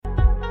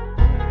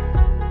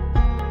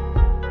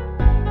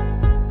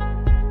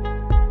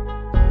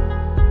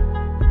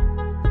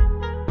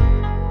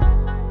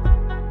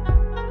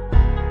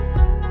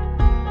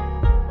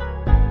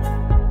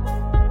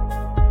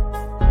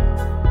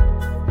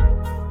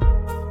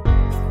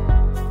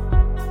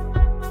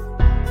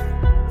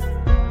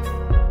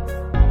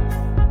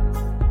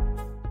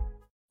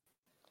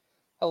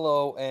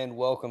Hello and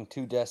welcome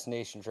to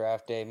Destination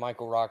Draft Day.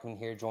 Michael Rockman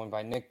here, joined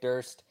by Nick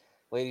Durst.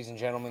 Ladies and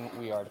gentlemen,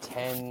 we are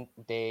 10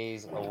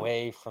 days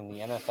away from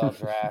the NFL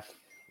Draft.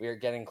 We are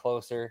getting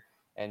closer,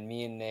 and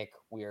me and Nick,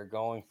 we are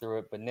going through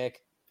it. But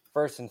Nick,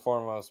 first and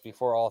foremost,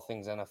 before all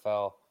things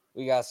NFL,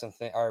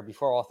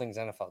 before all things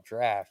NFL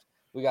Draft,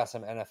 we got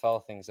some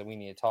NFL things that we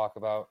need to talk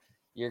about.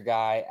 Your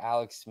guy,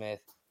 Alex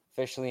Smith,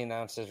 officially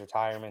announced his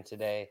retirement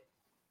today.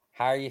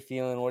 How are you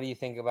feeling? What do you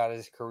think about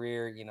his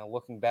career,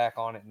 looking back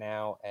on it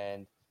now?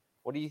 And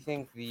what do you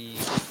think the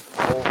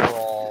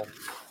overall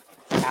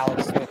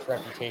Alex Smith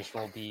reputation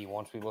will be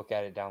once we look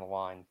at it down the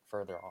line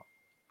further on?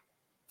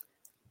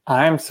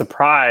 I'm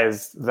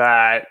surprised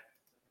that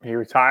he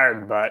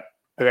retired, but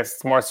I guess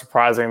it's more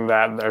surprising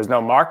that there's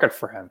no market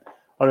for him.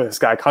 Look at this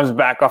guy. Comes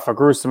back off a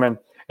gruesome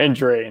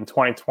injury in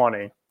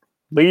 2020.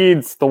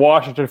 Leads the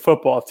Washington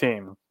football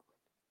team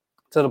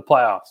to the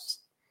playoffs.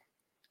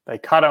 They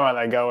cut him and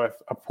they go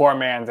with a poor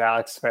man's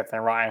Alex Smith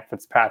and Ryan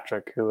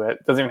Fitzpatrick, who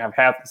doesn't even have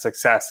half the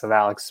success of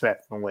Alex Smith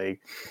in the league.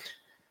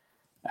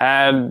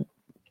 And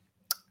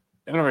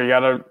you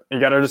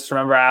gotta just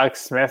remember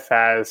Alex Smith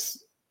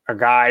as a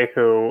guy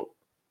who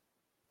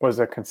was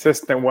a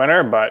consistent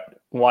winner,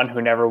 but one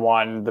who never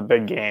won the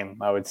big game,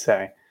 I would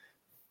say.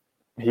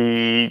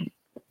 He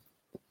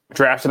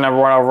drafted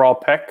number 1 overall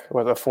pick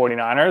with the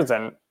 49ers,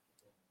 and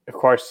of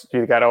course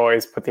you got to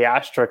always put the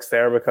asterisks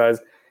there because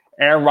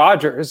Aaron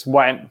Rodgers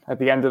went at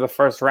the end of the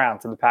first round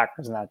to the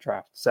Packers in that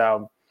draft.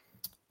 So,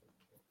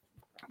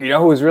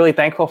 who was really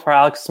thankful for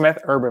Alex Smith?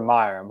 Urban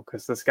Meyer,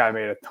 because this guy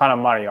made a ton of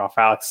money off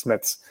Alex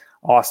Smith's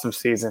awesome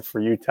season for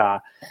Utah.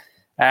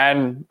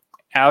 And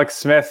Alex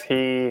Smith,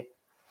 he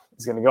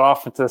is going to go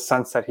off into the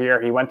sunset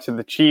here. He went to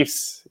the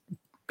Chiefs,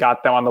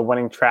 got them on the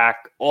winning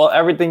track.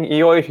 Everything, he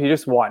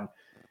just won.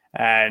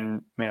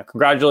 And,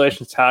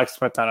 congratulations to Alex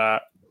Smith on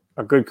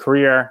a good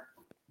career.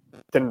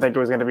 Didn't think it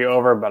was going to be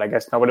over, but I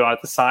guess nobody wanted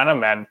to sign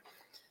him. And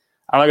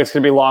I don't think it's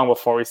going to be long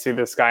before we see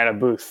this guy in a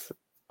booth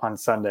on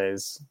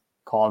Sundays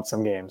calling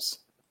some games.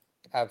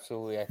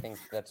 Absolutely. I think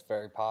that's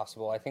very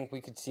possible. I think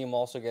we could see him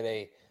also get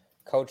a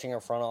coaching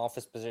or front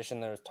office position.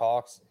 There's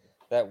talks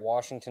that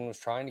Washington was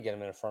trying to get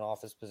him in a front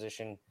office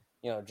position,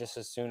 just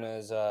as soon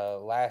as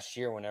last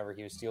year whenever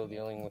he was still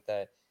dealing with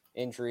that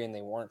injury and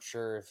they weren't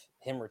sure if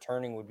him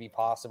returning would be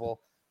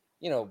possible.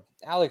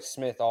 Alex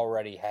Smith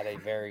already had a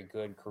very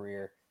good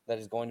career that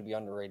is going to be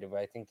underrated, but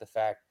I think the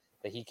fact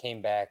that he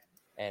came back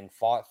and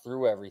fought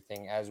through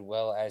everything as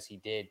well as he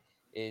did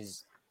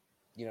is,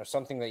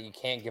 something that you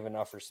can't give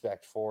enough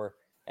respect for.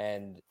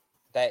 And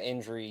that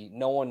injury,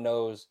 no one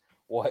knows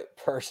what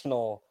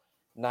personal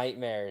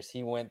nightmares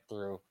he went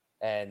through,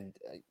 and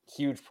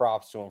huge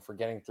props to him for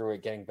getting through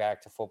it, getting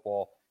back to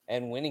football,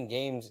 and winning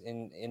games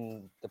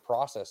in the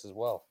process as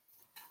well.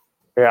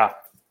 Yeah,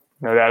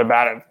 no doubt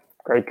about it.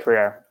 Great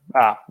career.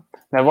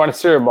 Never won a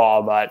Super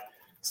Bowl, but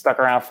stuck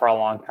around for a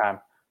long time.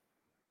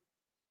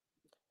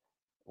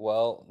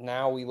 Well,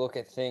 now we look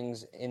at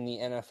things in the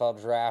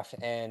NFL draft,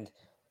 and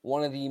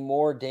one of the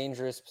more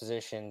dangerous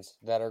positions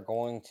that are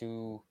going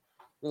to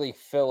really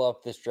fill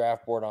up this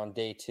draft board on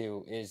day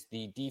 2 is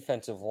the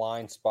defensive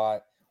line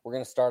spot. We're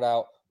going to start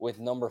out with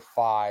number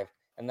 5,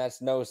 and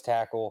that's nose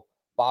tackle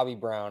Bobby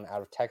Brown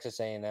out of Texas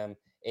A&M,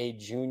 a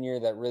junior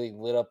that really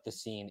lit up the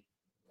scene.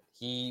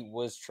 He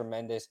was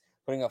tremendous,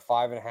 putting up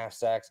 5.5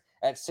 sacks.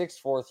 At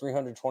 6'4",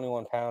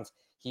 321 pounds,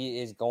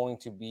 he is going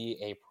to be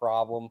a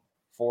problem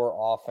for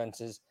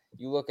offenses.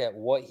 You look at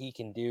what he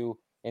can do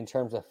in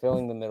terms of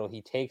filling the middle.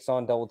 He takes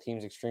on double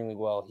teams extremely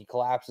well. He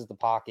collapses the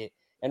pocket,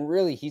 and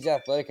really he's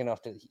athletic enough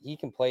he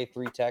can play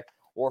 3 tech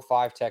or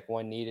 5 tech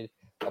when needed.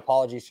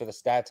 Apologies for the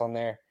stats on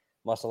there.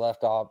 Must have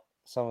left off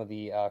some of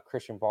the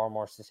Christian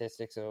Barmore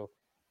statistics, so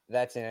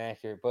that's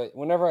inaccurate. But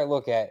whenever I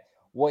look at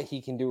what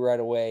he can do right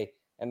away,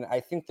 and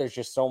I think there's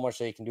just so much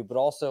that he can do, but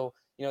also,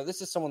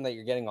 this is someone that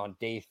you're getting on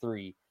day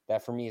 3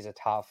 that for me is a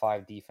top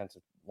 5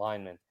 defensive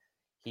lineman.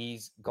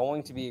 He's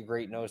going to be a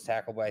great nose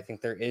tackle, but I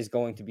think there is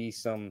going to be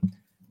some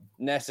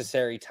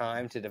necessary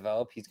time to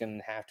develop. He's going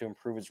to have to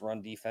improve his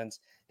run defense.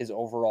 His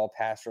overall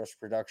pass rush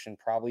production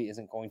probably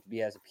isn't going to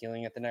be as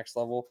appealing at the next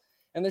level.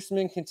 And there's some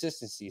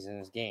inconsistencies in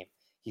his game.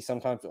 He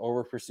sometimes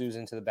over pursues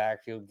into the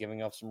backfield,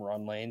 giving up some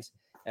run lanes.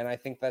 And I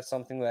think that's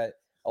something that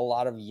a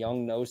lot of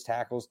young nose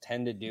tackles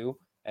tend to do.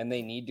 And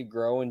they need to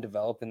grow and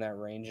develop in that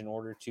range in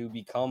order to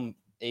become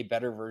a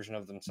better version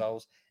of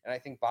themselves. And I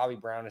think Bobby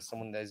Brown is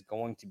someone that is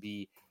going to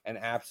be an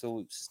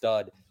absolute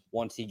stud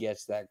once he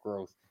gets that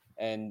growth.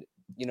 And,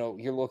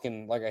 you're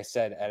looking, like I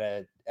said,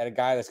 at a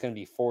guy that's going to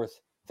be 4th,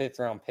 5th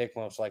round pick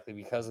most likely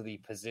because of the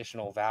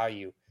positional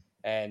value.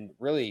 And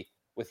really,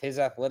 with his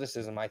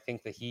athleticism, I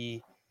think that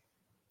he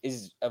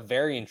is a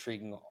very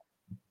intriguing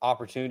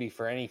opportunity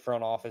for any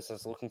front office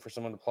that's looking for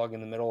someone to plug in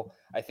the middle.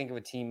 I think of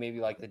a team maybe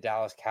like the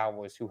Dallas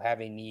Cowboys who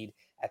have a need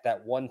at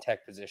that 1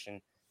 tech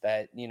position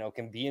that,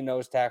 can be a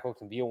nose tackle,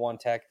 can be a 1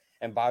 tech,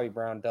 and Bobby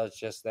Brown does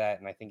just that,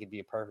 and I think it'd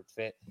be a perfect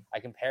fit. I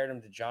compared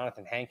him to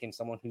Jonathan Hankins,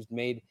 someone who's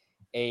made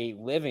a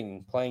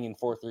living playing in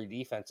 4-3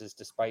 defenses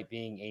despite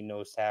being a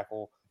nose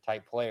tackle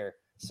type player.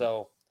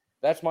 So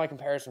that's my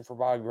comparison for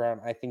Bobby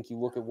Brown. I think you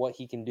look at what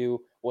he can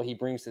do, what he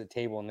brings to the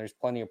table, and there's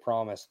plenty of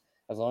promise.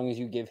 As long as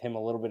you give him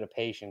a little bit of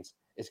patience,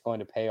 it's going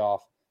to pay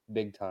off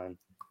big time.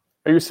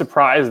 Are you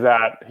surprised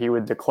that he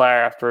would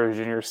declare after his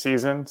junior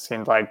season?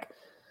 Seemed like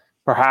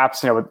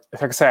perhaps, with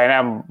Texas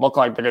A&M looking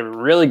like they're going to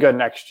be really good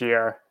next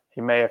year, he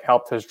may have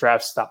helped his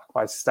draft stock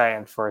by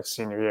staying for his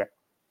senior year.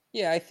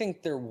 Yeah, I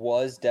think there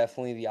was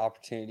definitely the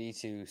opportunity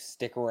to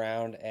stick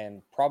around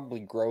and probably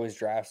grow his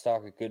draft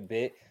stock a good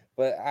bit,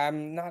 but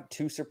I'm not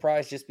too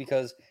surprised just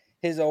because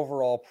his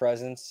overall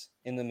presence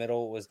in the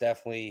middle was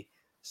definitely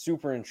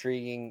super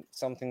intriguing,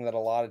 something that a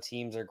lot of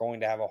teams are going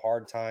to have a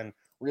hard time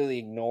really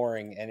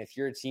ignoring. And if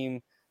you're a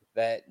team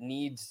that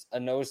needs a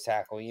nose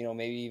tackle,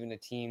 maybe even a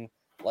team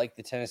like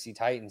the Tennessee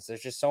Titans,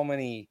 there's just so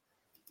many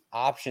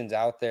options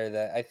out there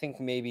that I think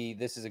maybe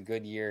this is a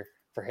good year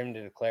for him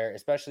to declare,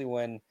 especially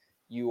when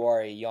you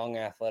are a young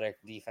athletic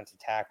defensive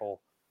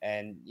tackle.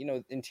 And,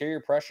 interior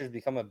pressures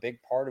become a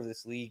big part of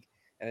this league,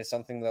 and it's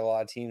something that a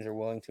lot of teams are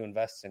willing to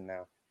invest in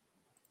now.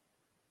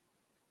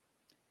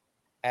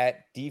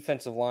 At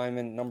defensive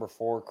lineman number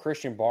 4,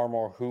 Christian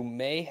Barmore, who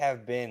may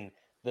have been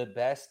the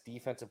best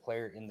defensive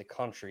player in the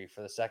country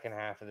for the second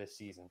half of this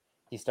season.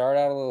 He started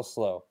out a little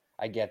slow.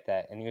 I get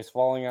that. And he was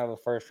falling out of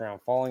the first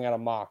round, falling out of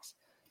mocks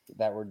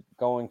that were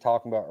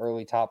talking about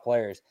early top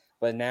players.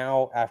 But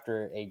now,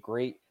 after a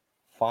great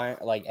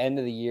end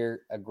of the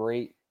year, a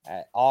great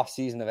off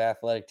season of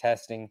athletic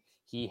testing,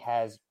 he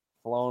has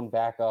flown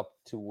back up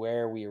to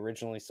where we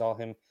originally saw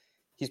him.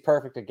 He's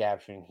perfect at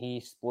gap shooting. He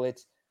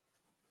splits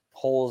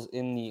holes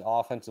in the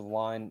offensive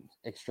line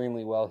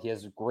extremely well. He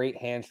has great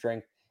hand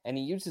strength, and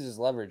he uses his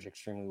leverage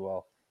extremely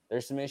well.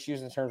 There's some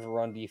issues in terms of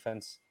run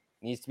defense.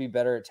 He needs to be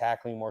better at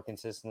tackling more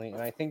consistently,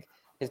 and I think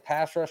his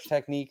pass rush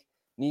technique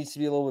needs to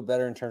be a little bit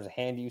better in terms of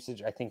hand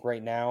usage. I think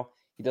right now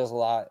he does a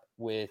lot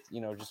with,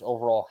 just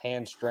overall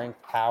hand strength,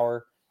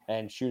 power,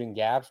 and shooting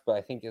gaps, but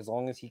I think as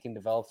long as he can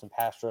develop some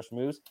pass rush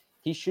moves,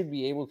 he should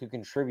be able to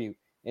contribute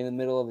in the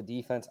middle of a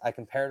defense. I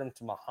compared him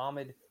to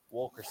Muhammad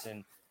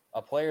Wilkerson,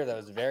 a player that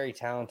was very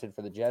talented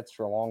for the Jets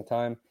for a long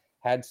time,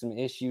 had some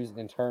issues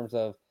in terms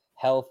of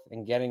health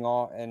and getting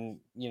off and,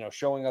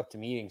 showing up to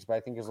meetings. But I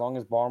think as long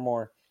as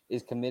Barmore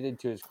is committed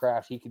to his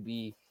craft, he could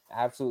be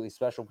absolutely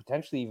special,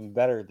 potentially even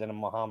better than a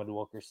Muhammad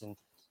Wilkerson.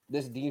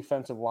 This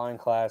defensive line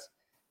class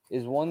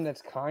is one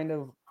that's kind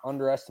of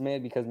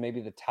underestimated because maybe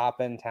the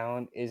top end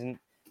talent isn't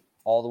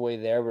all the way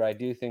there, but I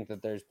do think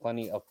that there's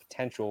plenty of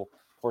potential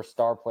for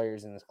star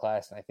players in this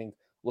class. And I think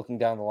looking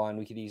down the line,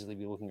 we could easily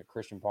be looking at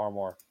Christian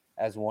Barmore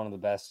as one of the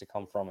best to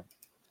come from it.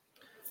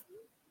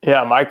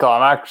 Yeah, Michael,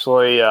 I'm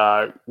actually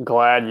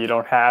glad you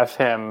don't have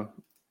him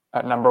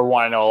at number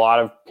 1. I know a lot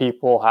of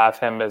people have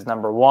him as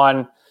number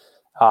 1.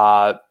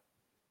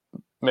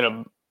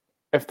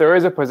 If there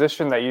is a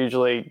position that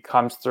usually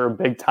comes through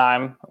big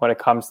time when it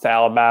comes to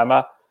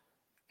Alabama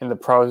in the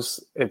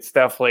pros, it's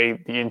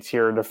definitely the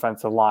interior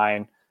defensive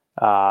line.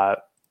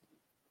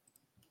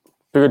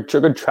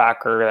 Good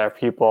tracker there,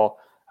 people.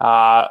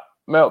 But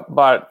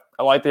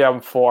I like the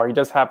M4. He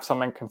does have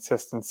some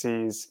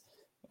inconsistencies,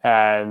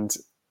 and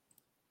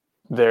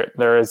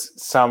there is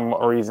some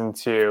reason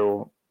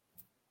to,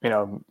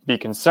 be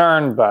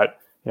concerned. But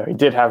he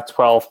did have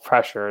 12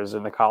 pressures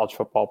in the college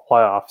football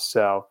playoffs,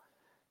 so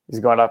he's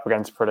going up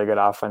against pretty good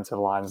offensive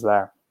lines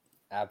there.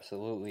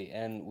 Absolutely,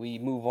 and we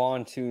move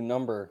on to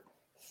number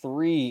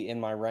 3 in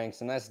my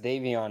ranks, and that's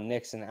Davion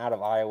Nixon out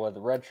of Iowa,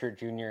 the redshirt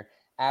junior.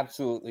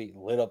 Absolutely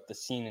lit up the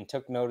scene and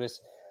took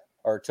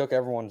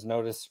everyone's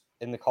notice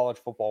in the college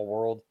football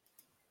world.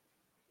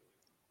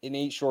 In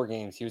 8 short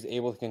games, he was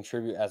able to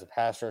contribute as a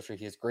pass rusher.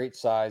 He has great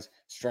size,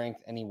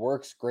 strength, and he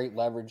works great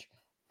leverage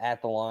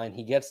at the line.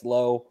 He gets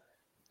low,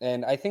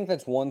 and I think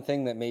that's one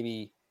thing that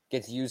maybe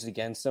gets used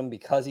against him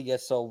because he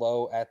gets so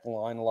low at the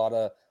line. A lot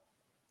of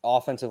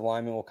offensive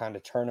linemen will kind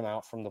of turn him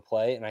out from the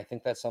play, and I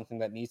think that's something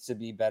that needs to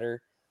be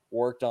better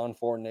worked on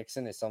for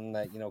Nixon. Is something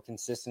that,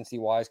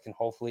 consistency-wise can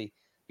hopefully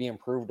be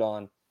improved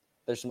on.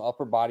 There's some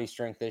upper body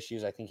strength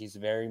issues. I think he's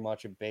very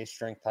much a base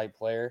strength type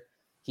player.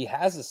 He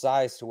has the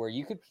size to where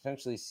you could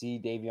potentially see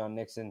Davion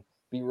Nixon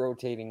be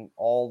rotating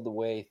all the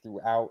way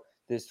throughout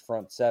this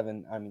front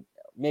 7. I mean,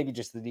 maybe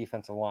just the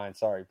defensive line,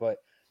 sorry. But,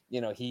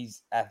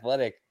 he's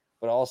athletic,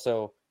 but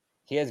also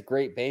he has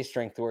great base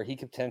strength to where he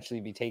could potentially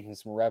be taking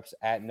some reps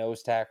at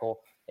nose tackle,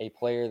 a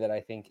player that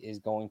I think is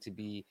going to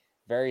be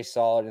very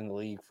solid in the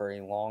league for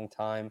a long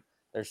time.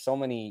 There's so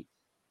many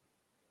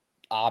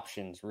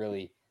options,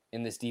 really,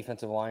 in this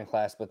defensive line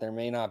class, but there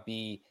may not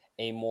be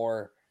a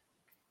more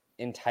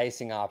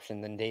enticing option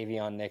than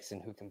Davion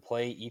Nixon, who can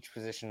play each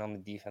position on the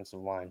defensive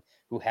line,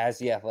 who has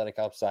the athletic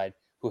upside,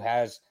 who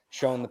has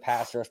shown the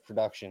pass rush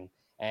production,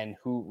 and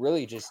who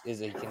really just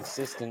is a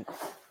consistent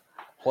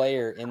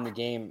player in the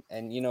game.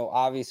 And,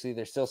 obviously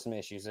there's still some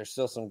issues. There's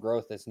still some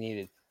growth that's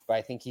needed, but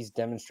I think he's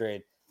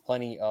demonstrated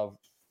plenty of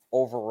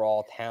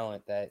overall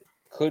talent that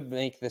could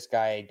make this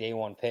guy a day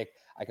 1 pick.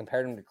 I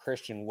compared him to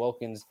Christian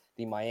Wilkins,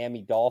 the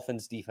Miami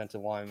Dolphins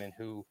defensive lineman,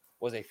 who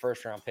was a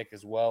first-round pick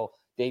as well.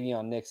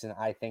 Davion Nixon,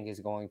 I think, is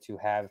going to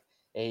have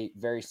a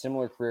very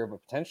similar career,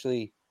 but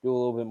potentially do a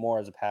little bit more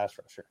as a pass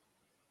rusher?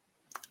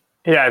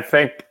 Yeah, I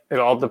think it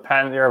all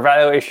depends. Your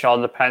evaluation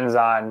all depends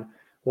on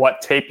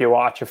what tape you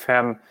watch of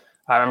him.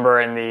 I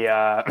remember in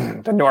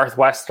the the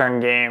Northwestern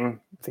game,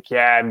 I think he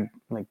had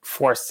like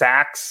 4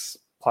 sacks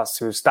plus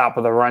he was stopped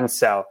with a run.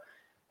 So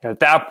at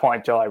that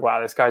point, you're like,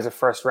 wow, this guy's a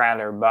first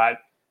rounder. But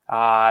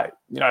I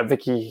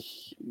think he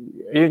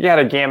had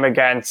a game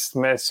against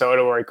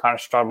Minnesota where he kind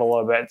of struggled a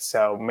little bit.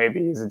 So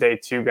maybe he's a day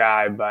 2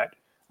 guy, but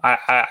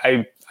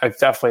I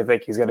definitely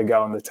think he's going to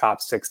go in the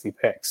top 60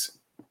 picks.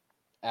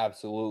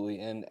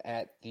 Absolutely. And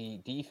at the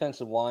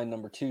defensive line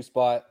number 2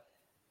 spot,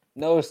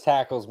 nose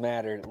tackles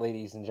matter,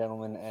 ladies and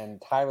gentlemen.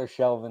 And Tyler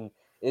Shelvin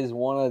is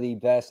one of the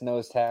best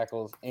nose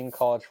tackles in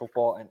college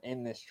football and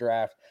in this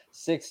draft.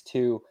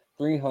 6'2",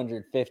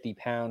 350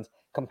 pounds.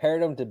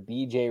 Compared him to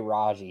B.J.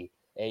 Raji,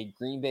 a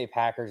Green Bay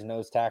Packers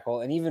nose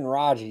tackle. And even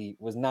Raji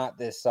was not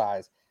this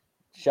size.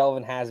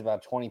 Shelvin has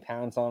about 20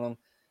 pounds on him.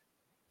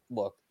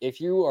 Look,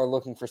 if you are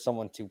looking for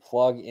someone to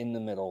plug in the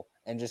middle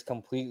and just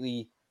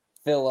completely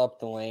fill up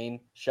the lane,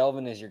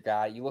 Shelvin is your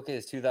guy. You look at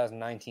his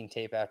 2019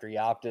 tape after he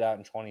opted out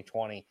in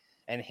 2020,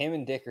 and him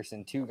and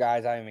Dickerson, 2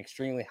 guys I am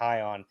extremely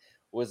high on,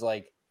 was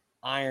like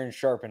iron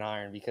sharpen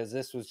iron, because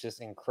this was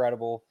just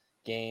incredible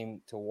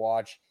game to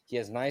watch. He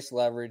has nice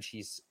leverage.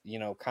 He's,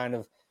 kind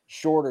of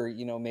shorter.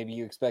 Maybe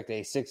you expect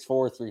a 6'4",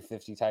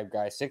 350 type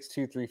guy.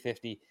 6'2",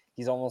 350.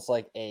 He's almost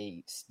like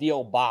a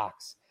steel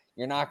box.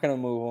 You're not going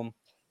to move him.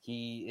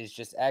 He is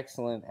just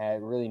excellent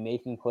at really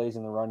making plays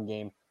in the run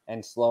game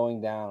and slowing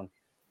down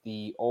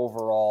the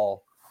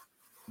overall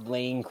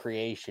lane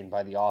creation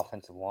by the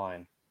offensive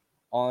line.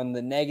 On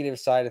the negative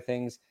side of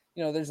things,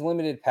 there's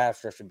limited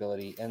pass rush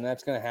ability, and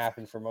that's going to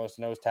happen for most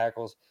nose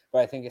tackles. But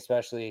I think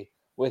especially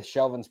with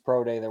Shelvin's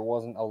pro day, there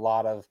wasn't a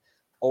lot of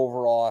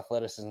overall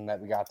athleticism that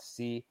we got to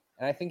see.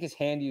 And I think his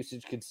hand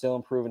usage could still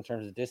improve in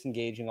terms of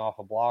disengaging off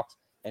of blocks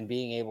and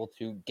being able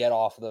to get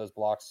off of those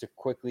blocks to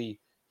quickly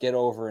get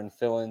over and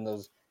fill in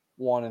those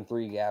 1 and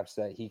 3 gaps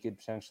that he could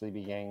potentially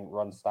be getting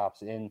run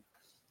stops in.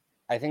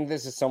 I think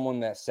this is someone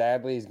that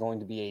sadly is going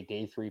to be a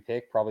day 3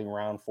 pick, probably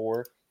round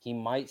 4. He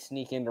might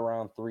sneak into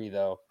round 3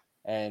 though.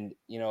 And,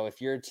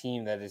 if you're a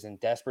team that is in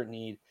desperate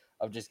need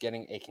of just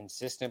getting a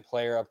consistent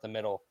player up the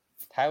middle,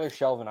 Tyler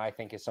Shelvin, I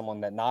think, is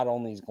someone that not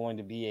only is going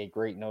to be a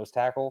great nose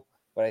tackle,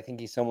 but I think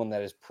he's someone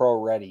that is pro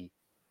ready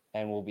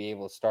and will be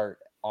able to start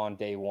on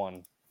day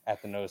 1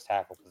 at the nose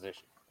tackle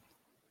position.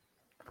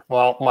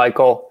 Well,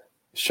 Michael,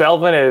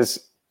 Shelvin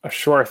is a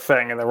sure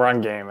thing in the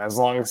run game as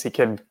long as he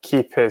can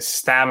keep his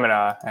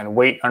stamina and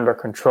weight under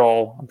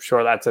control. I'm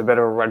sure that's a bit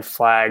of a red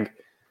flag.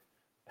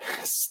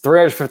 It's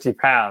 350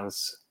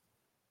 pounds.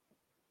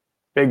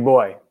 Big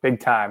boy, big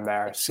time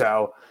there.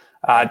 So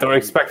don't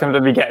expect him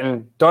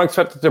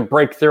to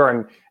break through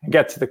and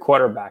get to the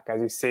quarterback.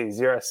 As you see,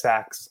 0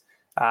 sacks.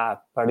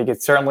 But he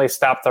could certainly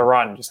stop the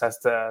run. Just has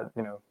to,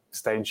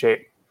 stay in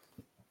shape.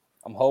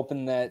 I'm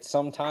hoping that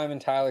sometime in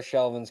Tyler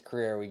Shelvin's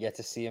career, we get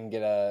to see him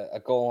get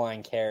a goal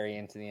line carry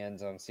into the end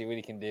zone, see what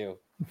he can do.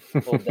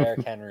 Little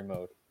Derrick Henry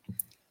mode.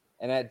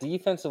 And at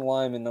defensive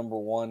lineman number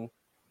 1,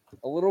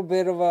 a little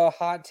bit of a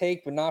hot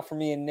take, but not for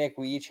me and Nick.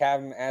 We each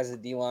have him as a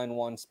D-line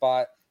 1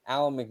 spot.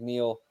 Alan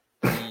McNeil,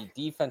 the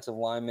defensive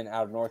lineman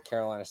out of North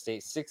Carolina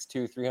State,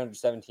 6'2",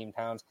 317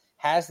 pounds,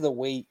 has the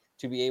weight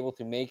to be able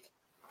to make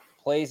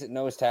plays at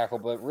nose tackle,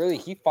 but really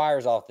he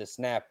fires off the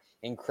snap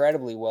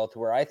incredibly well to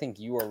where I think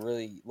you are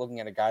really looking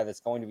at a guy that's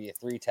going to be a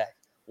 3-tech,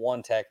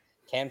 1-tech,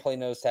 can play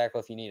nose tackle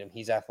if you need him.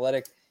 He's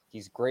athletic.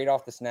 He's great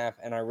off the snap,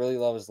 and I really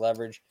love his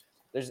leverage.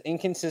 There's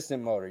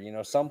inconsistent motor.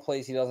 Some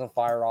plays he doesn't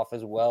fire off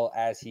as well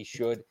as he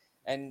should,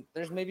 and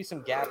there's maybe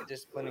some gap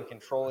discipline and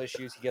control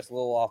issues. He gets a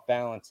little off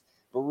balance.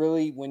 But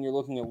really, when you're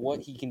looking at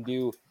what he can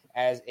do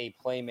as a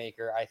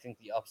playmaker, I think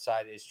the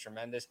upside is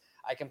tremendous.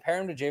 I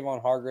compare him to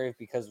Javon Hargrave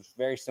because of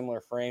very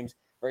similar frames,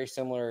 very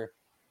similar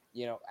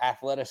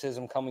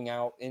athleticism coming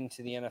out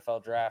into the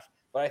NFL draft.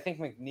 But I think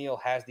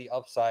McNeil has the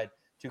upside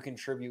to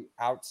contribute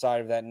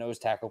outside of that nose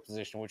tackle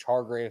position, which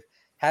Hargrave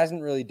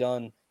hasn't really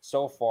done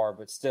so far,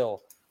 but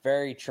still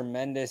very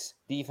tremendous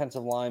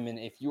defensive lineman.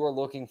 If you are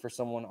looking for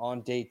someone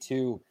on day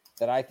 2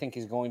 that I think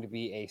is going to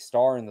be a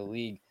star in the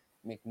league,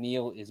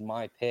 McNeil is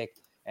my pick.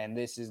 And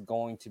this is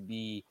going to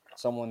be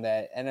someone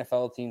that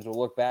NFL teams will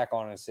look back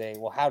on and say,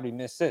 well, how did he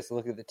miss this?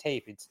 Look at the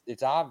tape.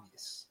 It's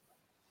obvious.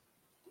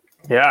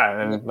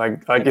 Yeah, and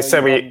like you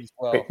said, we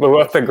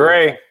both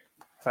agree.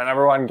 The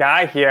number 1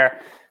 guy here.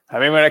 I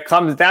mean, when it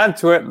comes down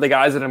to it, the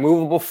guy's an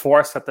immovable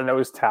force at the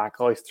nose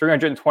tackle. He's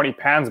 320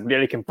 pounds, but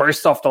yet he can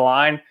burst off the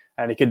line,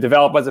 and he can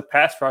develop as a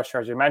pass rusher,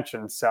 as you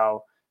mentioned.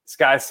 So this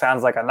guy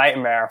sounds like a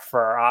nightmare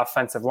for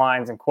offensive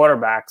lines and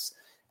quarterbacks.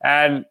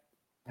 And,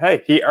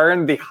 hey, he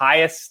earned the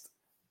highest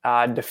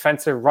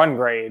defensive run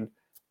grade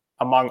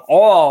among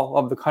all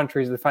of the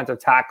country's defensive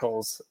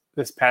tackles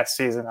this past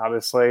season.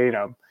 Obviously,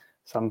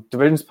 some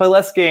divisions play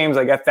less games.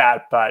 I get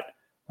that. But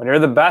when you're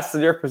the best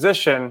at your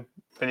position,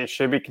 then you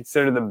should be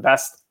considered the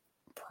best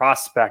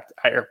prospect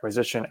at your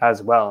position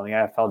as well in the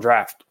NFL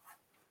draft.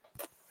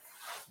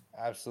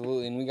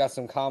 Absolutely. And we got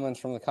some comments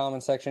from the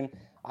comment section.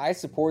 I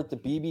support the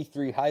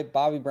BB3 hype.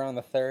 Bobby Brown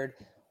III,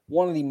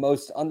 one of the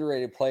most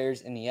underrated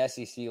players in the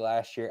SEC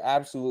last year.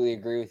 Absolutely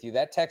agree with you.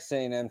 That Texas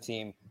A&M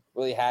team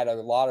really had a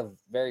lot of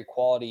very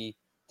quality,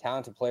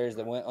 talented players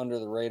that went under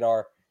the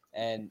radar,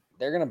 and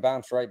they're going to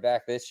bounce right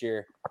back this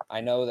year.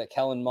 I know that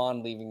Kellen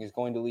Mond leaving is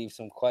going to leave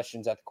some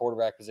questions at the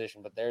quarterback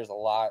position, but there's a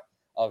lot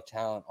of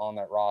talent on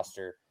that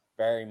roster.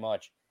 Very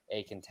much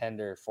a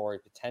contender for a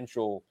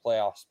potential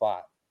playoff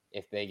spot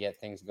if they get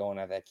things going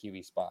at that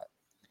QB spot.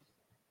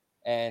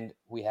 And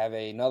we have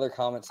another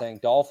comment saying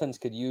Dolphins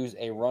could use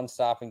a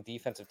run-stopping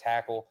defensive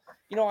tackle.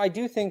 I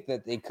do think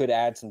that they could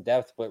add some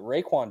depth, but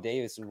Raekwon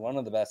Davis was one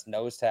of the best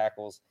nose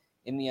tackles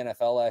in the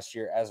NFL last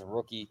year as a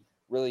rookie.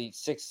 Really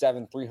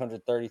 6'7",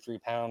 333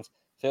 pounds,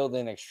 filled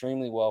in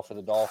extremely well for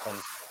the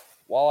Dolphins.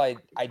 While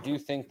I do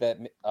think that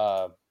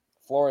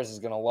Flores is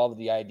going to love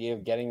the idea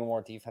of getting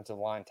more defensive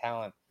line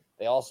talent,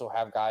 they also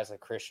have guys like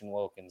Christian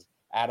Wilkins,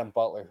 Adam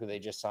Butler, who they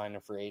just signed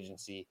in free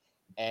agency,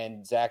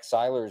 and Zach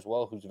Seiler as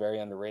well, who's very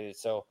underrated.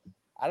 So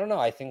I don't know.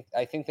 I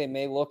think they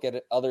may look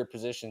at other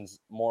positions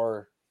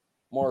more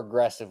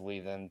aggressively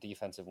than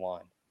defensive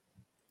line.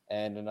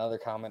 And another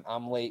comment,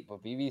 I'm late,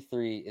 but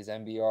BB3 is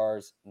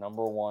MBR's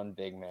number one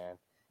big man.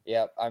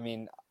 Yep, I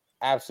mean,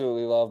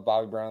 absolutely love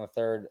Bobby Brown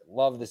III.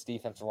 Love this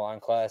defensive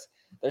line class.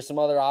 There's some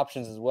other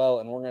options as well,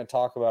 and we're going to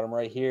talk about them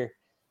right here.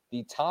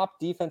 The top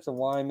defensive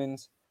linemen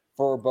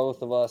for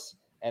both of us,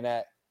 and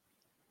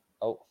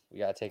we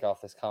got to take off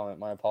this comment.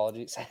 My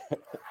apologies.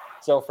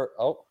 There we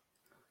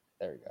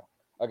go.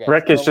 Okay.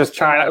 Rick is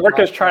trying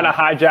to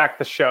hijack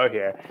the show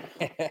here.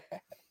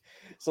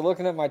 So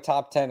looking at my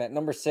top 10, at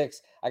number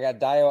 6, I got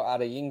Dayo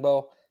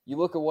Adeyingbo. You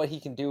look at what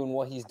he can do and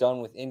what he's done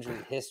with injury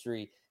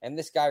history, and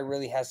this guy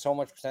really has so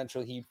much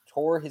potential. He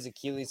tore his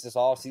Achilles this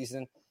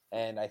offseason,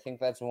 and I think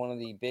that's one of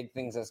the big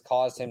things that's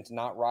caused him to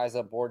not rise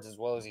up boards as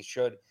well as he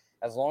should.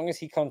 As long as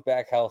he comes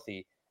back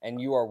healthy and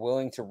you are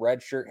willing to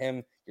redshirt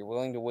him, you're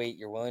willing to wait,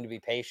 you're willing to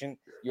be patient,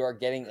 you are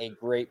getting a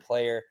great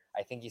player.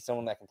 I think he's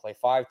someone that can play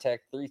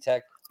 5-tech,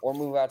 3-tech, or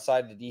move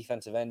outside the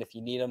defensive end if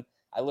you need him.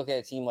 I look at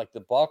a team like the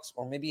Bucks,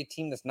 or maybe a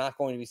team that's not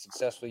going to be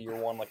successful year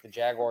one, like the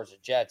Jaguars or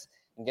Jets,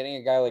 and getting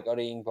a guy like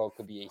Adeyingbo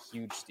could be a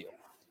huge steal.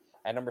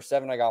 At number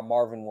 7, I got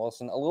Marvin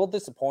Wilson. A little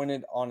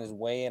disappointed on his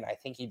way in. I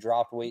think he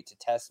dropped weight to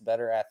test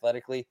better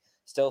athletically.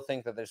 Still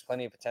think that there's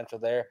plenty of potential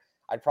there.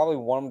 I'd probably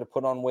want him to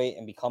put on weight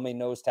and become a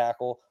nose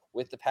tackle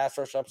with the pass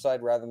rush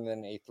upside rather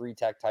than a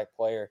 3-tech type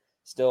player.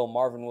 Still,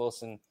 Marvin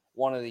Wilson,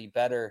 one of the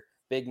better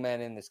big men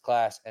in this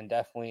class, and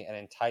definitely an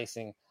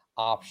enticing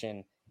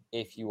option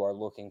if you are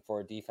looking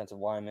for a defensive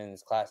lineman in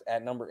this class.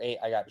 At number 8,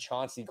 I got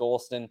Chauncey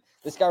Golston.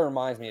 This guy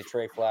reminds me of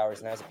Trey Flowers,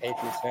 and as a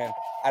Patriots fan,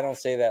 I don't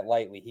say that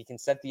lightly. He can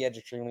set the edge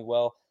extremely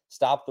well,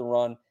 stop the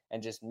run,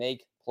 and just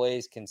make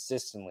plays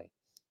consistently.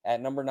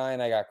 At number 9,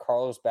 I got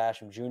Carlos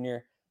Basham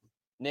Jr.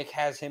 Nick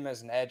has him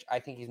as an edge. I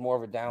think he's more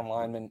of a down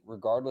lineman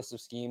regardless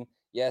of scheme.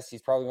 Yes,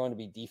 he's probably going to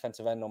be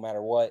defensive end no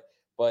matter what,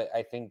 but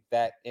I think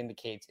that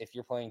indicates if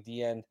you're playing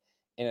D-end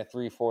in a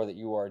 3-4 that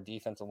you are a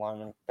defensive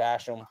lineman.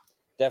 Basham,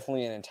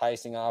 definitely an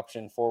enticing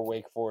option for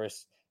Wake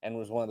Forest and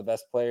was one of the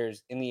best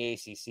players in the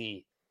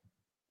ACC.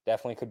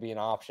 Definitely could be an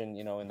option,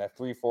 in that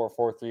 3-4,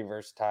 4-3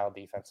 versatile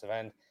defensive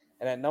end.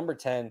 And at number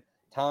 10,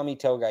 Tommy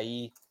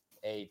Togai,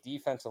 a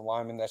defensive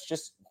lineman that's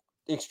just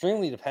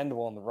extremely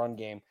dependable in the run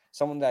game.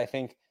 Someone that I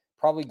think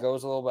probably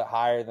goes a little bit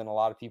higher than a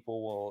lot of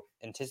people will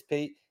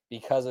anticipate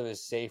because of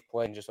his safe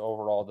play and just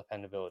overall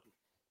dependability.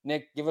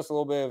 Nick, give us a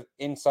little bit of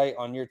insight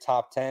on your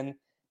top 10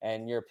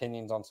 and your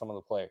opinions on some of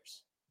the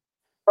players.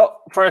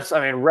 Well, first,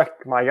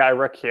 Rick, my guy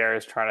Rick here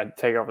is trying to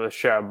take over the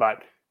show,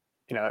 but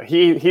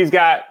he's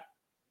got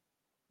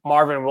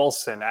Marvin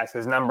Wilson as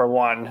his number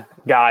 1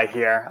 guy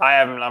here. I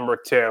have him number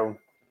 2.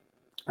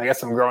 I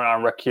guess I'm growing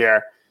on Rick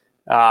here.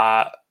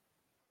 Ted,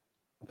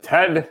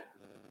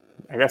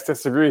 I guess,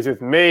 disagrees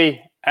with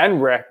me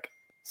and Rick,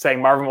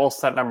 saying Marvin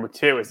Wilson at number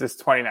 2. Is this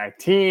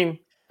 2019?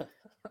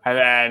 And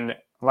then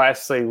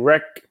lastly,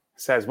 Rick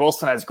says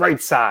Wilson has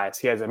great size.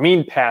 He has a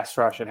mean pass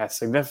rush and has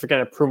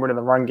significant improvement in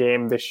the run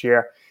game this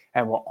year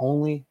and will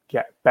only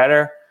get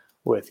better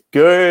with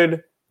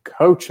good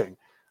coaching.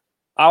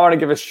 I want to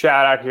give a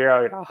shout out here.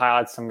 I'll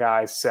highlight some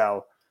guys.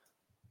 So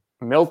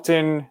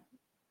Milton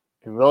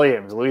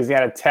Williams,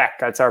 Louisiana Tech.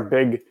 That's our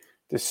big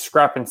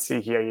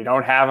discrepancy here. You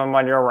don't have him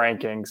on your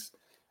rankings.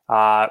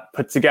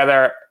 Put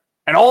together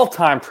an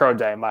all-time pro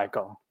day,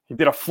 Michael. He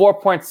did a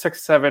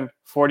 4.67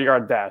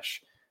 40-yard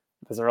dash.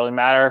 Doesn't really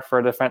matter for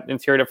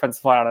interior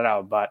defensive line, I don't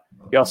know. But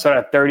he also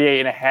had a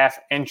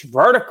 38.5-inch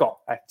vertical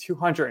at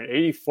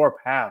 284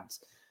 pounds.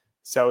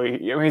 So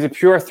he's a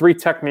pure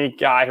 3-technique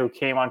guy who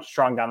came on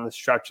strong down the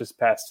stretch this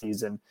past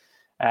season.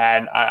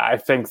 And I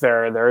think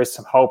there is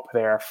some hope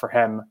there for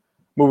him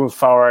moving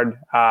forward.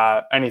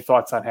 Any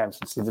thoughts on him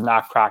since he did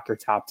not crack your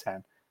top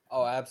 10?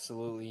 Oh,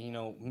 absolutely.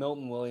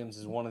 Milton Williams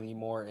is one of the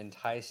more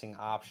enticing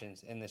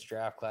options in this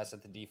draft class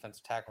at the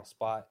defensive tackle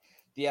spot.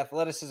 The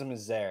athleticism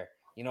is there.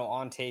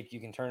 On tape, you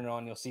can turn it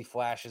on. You'll see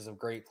flashes of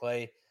great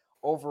play.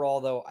 Overall,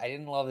 though, I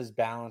didn't love his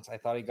balance. I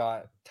thought he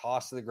got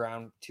tossed to the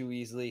ground too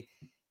easily.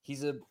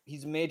 He's a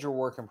major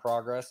work in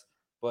progress,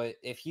 But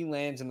if he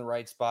lands in the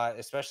right spot,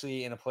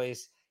 especially in a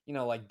place,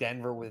 like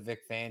Denver with Vic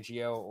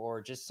Fangio,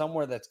 or just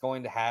somewhere that's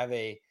going to have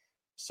a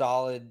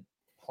solid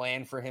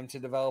plan for him to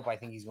develop, I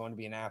think he's going to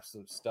be an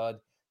absolute stud.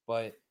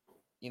 But,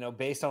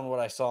 based on what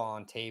I saw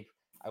on tape,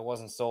 I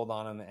wasn't sold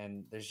on him,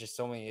 and there's just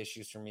so many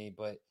issues for me.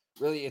 But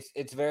really,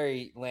 it's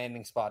very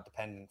landing spot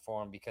dependent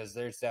for him, because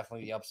there's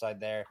definitely the upside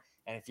there.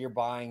 And if you're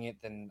buying it,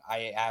 then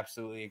I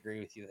absolutely agree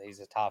with you that he's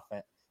a top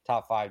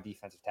 5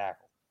 defensive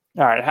tackle.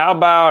 All right. How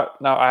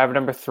about now? I have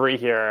number 3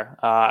 here.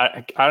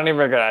 I don't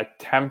even gonna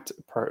attempt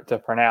to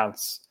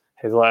pronounce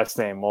his last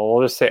name. Well,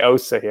 we'll just say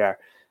Osa here.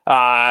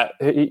 I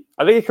think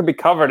he could be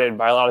covered in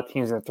by a lot of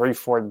teams in the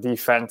 3-4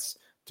 defense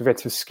to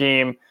fit his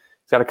scheme.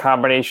 He's got a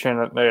combination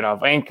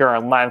of anchor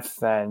and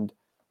length, and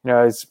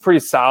he's pretty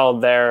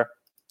solid there.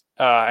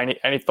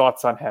 Any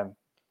thoughts on him?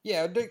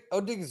 Yeah,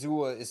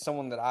 Odigizua is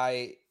someone that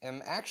I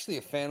am actually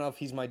a fan of.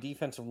 He's my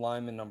defensive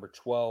lineman, number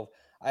 12.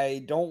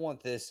 I don't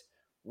want this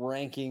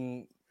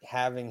ranking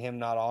having him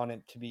not on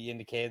it to be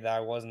indicated that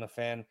I wasn't a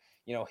fan.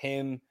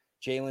 Him,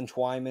 Jalen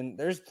Twyman,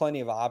 there's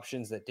plenty of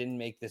options that didn't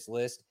make this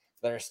list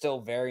that are still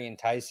very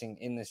enticing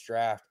in this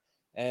draft.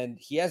 And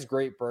he has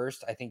great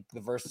burst. I think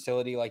the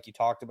versatility, like you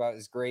talked about,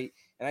 is great.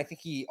 And I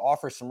think he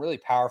offers some really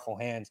powerful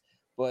hands.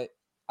 But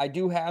I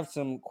do have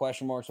some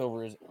question marks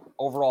over his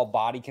overall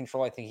body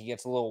control. I think he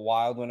gets a little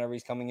wild whenever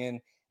he's coming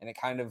in, and it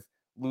kind of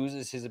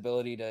loses his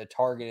ability to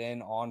target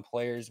in on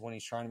players when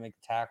he's trying to make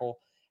the tackle.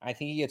 And I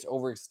think he gets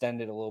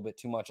overextended a little bit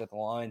too much at the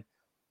line.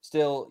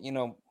 Still,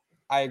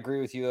 I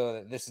agree with you, though,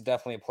 that this is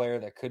definitely a player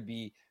that could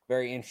be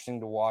very interesting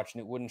to watch,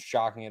 and it wouldn't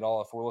shock me at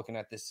all if we're looking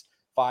at this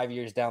 5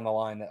 years down the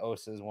line that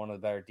Osa is one of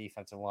the better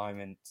defensive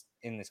linemen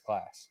in this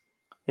class.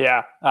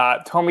 Yeah,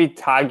 Tommy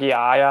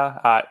Tagiaya.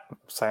 I'm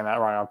saying that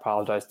wrong. I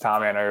apologize,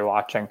 Tommy. I know you're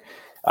watching.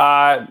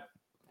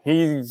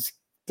 He's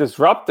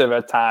disruptive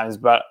at times,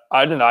 but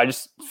I don't know. I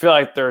just feel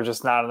like there's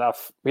just not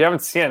enough. We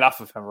haven't seen enough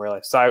of him, really.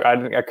 So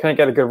I couldn't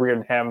get a good read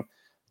on him,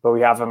 but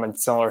we have him in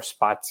similar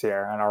spots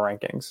here in our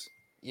rankings.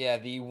 Yeah,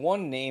 the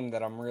one name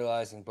that I'm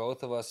realizing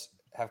both of us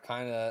have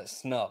kind of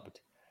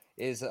snubbed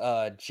is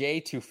Jay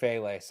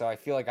Tufele. So I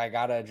feel like I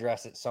got to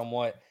address it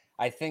somewhat.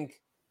 I think,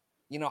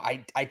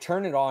 I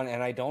turn it on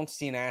and I don't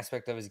see an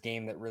aspect of his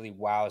game that really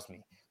wows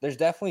me. There's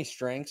definitely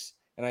strengths,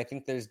 and I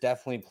think there's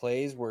definitely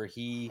plays where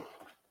he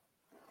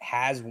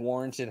has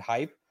warranted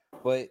hype.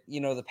 But,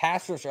 the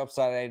pass rush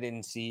upside I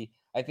didn't see.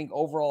 I think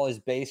overall his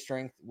base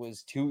strength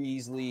was too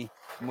easily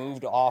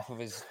moved off of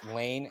his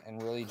lane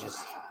and really just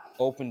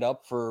opened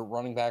up for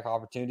running back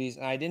opportunities.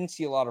 And I didn't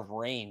see a lot of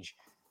range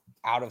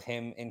out of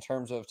him in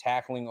terms of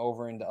tackling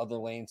over into other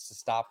lanes to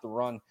stop the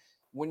run.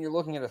 When you're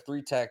looking at a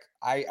 3-tech,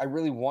 I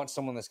really want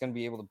someone that's going to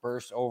be able to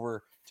burst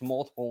over to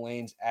multiple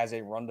lanes as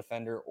a run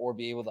defender or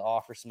be able to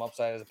offer some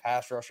upside as a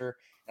pass rusher.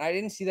 And I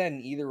didn't see that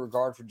in either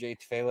regard for Jay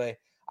Tufele.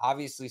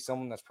 Obviously,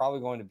 someone that's probably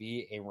going to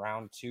be a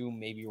round 2,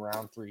 maybe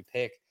round 3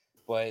 pick.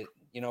 But,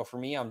 for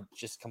me, I'm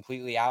just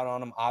completely out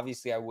on him.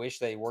 Obviously, I wish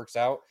that he works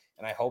out,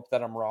 and I hope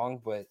that I'm wrong.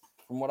 But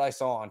from what I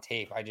saw on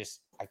tape, I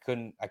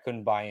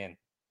couldn't buy in.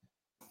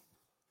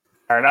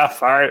 Fair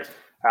enough. All right.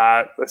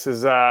 This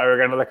is we got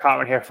another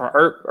comment here from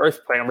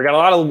Earthplane. We got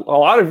a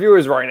lot of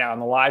viewers right now on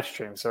the live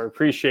stream, so I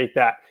appreciate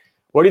that.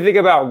 What do you think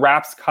about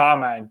Rap's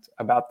comment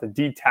about the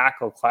D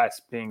tackle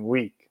class being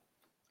weak?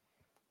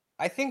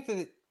 I think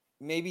that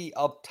maybe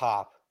up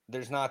top,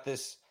 there's not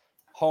this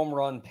home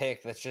run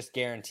pick that's just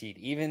guaranteed.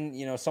 Even,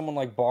 someone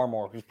like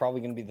Barmore, who's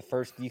probably going to be the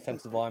first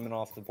defensive lineman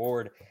off the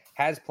board,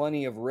 has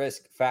plenty of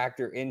risk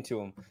factor into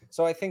him.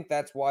 So I think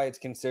that's why it's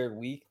considered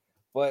weak.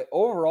 But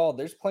overall,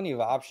 there's plenty of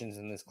options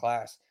in this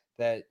class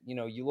that,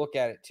 you look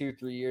at it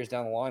 2-3 years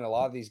down the line, a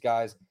lot of these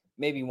guys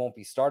maybe won't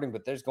be starting,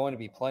 but there's going to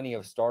be plenty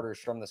of starters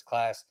from this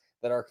class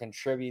that are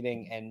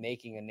contributing and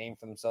making a name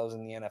for themselves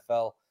in the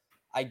NFL.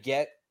 I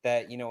get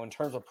that, in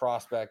terms of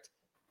prospect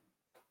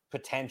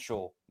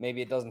potential,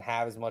 maybe it doesn't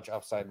have as much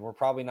upside. We're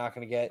probably not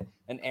going to get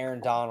an Aaron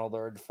Donald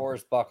or a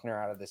DeForest Buckner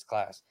out of this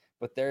class,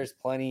 but there's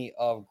plenty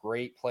of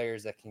great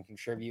players that can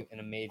contribute in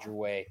a major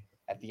way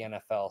at the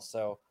NFL.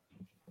 So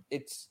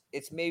it's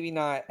maybe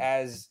not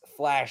as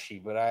flashy,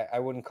 but I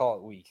wouldn't call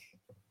it weak.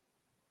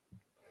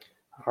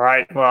 All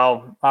right.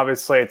 Well,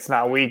 obviously it's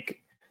not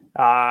weak,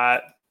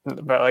 but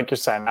like you're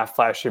saying, not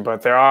flashy.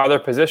 But there are other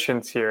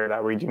positions here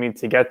that we do need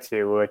to get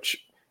to,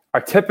 which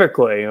are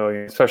typically,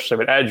 especially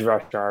with edge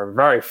rush, are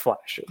very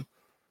flashy.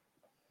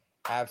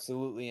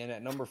 Absolutely. And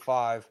at number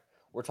 5,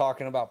 we're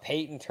talking about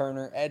Peyton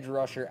Turner, edge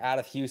rusher out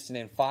of Houston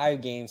in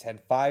 5 games,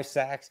 had 5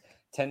 sacks,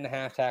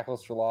 10.5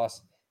 tackles for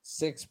loss,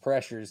 6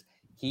 pressures.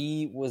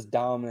 He was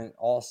dominant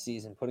all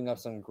season, putting up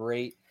some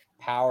great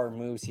power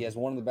moves. He has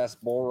one of the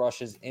best bull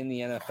rushes in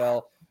the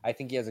NFL. I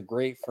think he has a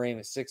great frame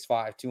at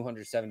 6'5",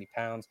 270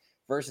 pounds.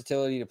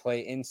 Versatility to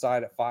play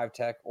inside at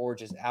 5-tech or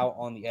just out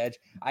on the edge.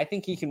 I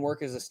think he can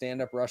work as a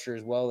stand-up rusher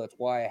as well. That's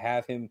why I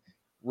have him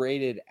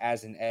rated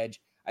as an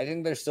edge. I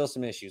think there's still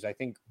some issues. I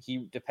think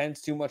he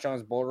depends too much on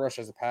his bull rush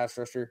as a pass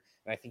rusher,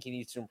 and I think he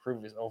needs to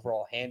improve his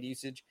overall hand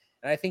usage.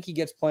 And I think he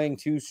gets playing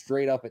too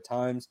straight up at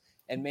times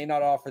and may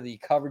not offer the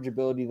coverage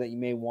ability that you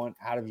may want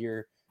out of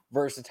your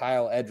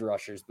versatile edge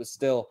rushers, but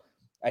still,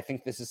 I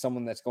think this is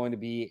someone that's going to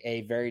be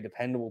a very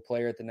dependable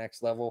player at the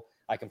next level.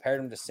 I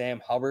compared him to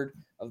Sam Hubbard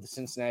of the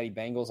Cincinnati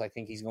Bengals. I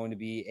think he's going to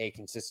be a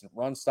consistent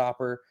run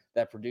stopper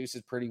that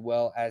produces pretty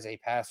well as a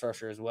pass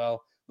rusher as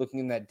well.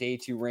 Looking in that day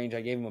 2 range,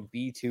 I gave him a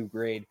B2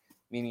 grade,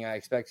 meaning I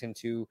expect him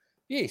to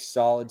be a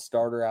solid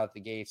starter out the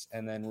gates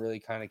and then really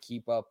kind of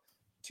keep up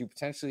to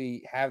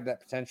potentially have that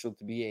potential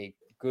to be a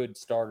good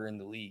starter in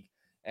the league.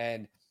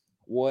 And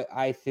what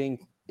I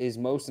think is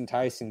most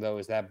enticing, though,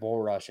 is that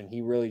bull rush, and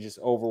he really just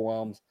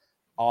overwhelms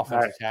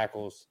offensive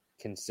tackles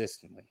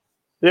consistently.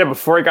 Yeah,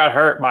 before he got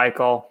hurt,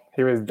 Michael,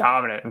 he was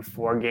dominant in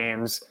 4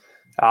 games.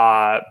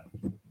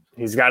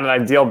 He's got an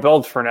ideal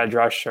build for an edge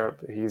rusher.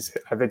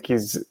 I think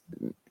his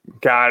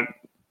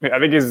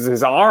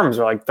arms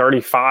are like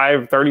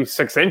 35,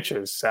 36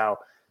 inches. So,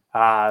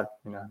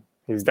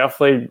 he's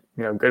definitely,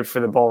 good for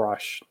the bull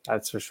rush.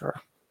 That's for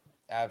sure.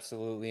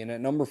 Absolutely. And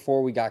at number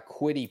 4, we got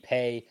Kwity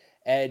Paye,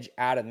 edge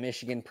out of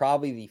Michigan,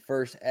 probably the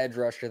first edge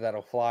rusher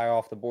that'll fly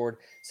off the board.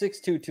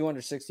 6'2",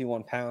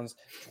 261 pounds,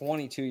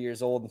 22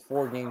 years old. In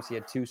 4 games, he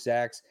had 2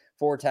 sacks,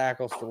 4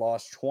 tackles for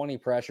loss, 20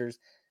 pressures.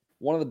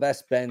 One of the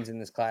best bends in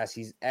this class.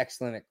 He's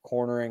excellent at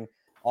cornering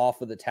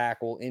off of the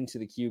tackle into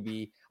the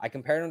QB. I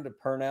compared him to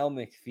Pernell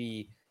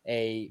McPhee,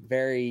 a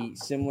very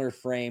similar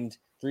framed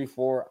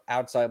 3-4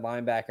 outside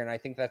linebacker, and I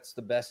think that's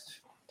the best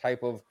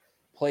type of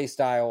play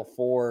style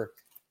for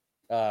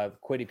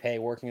Kwity Paye,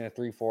 working in a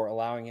 3-4,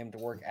 allowing him to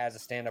work as a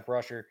stand-up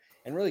rusher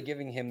and really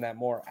giving him that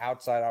more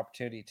outside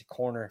opportunity to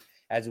corner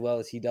as well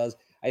as he does.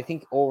 I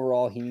think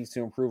overall he needs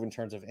to improve in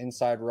terms of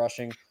inside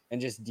rushing and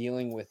just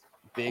dealing with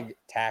big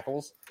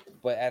tackles.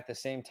 But at the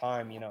same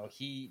time,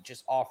 he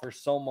just offers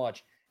so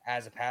much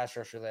as a pass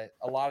rusher that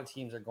a lot of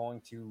teams are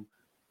going to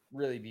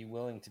really be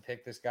willing to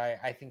pick this guy.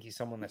 I think he's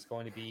someone that's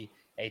going to be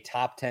a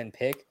top 10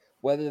 pick,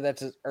 whether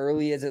that's as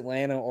early as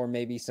Atlanta or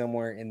maybe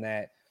somewhere in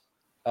that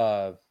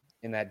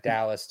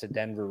Dallas to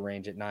Denver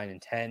range at 9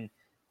 and 10.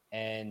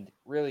 And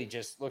really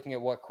just looking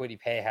at what Kwity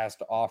Paye has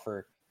to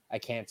offer, I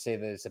can't say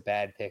that it's a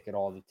bad pick at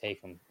all to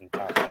take him in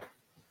top 10.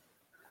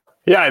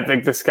 Yeah, I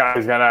think this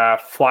guy's going to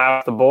fly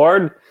off the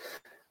board.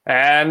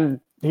 And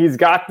he's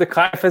got the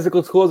kind of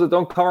physical tools that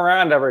don't come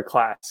around every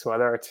class,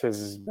 whether it's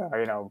his,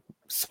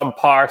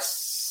 subpar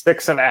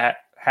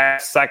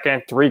 6.5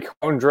 second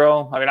 3-cone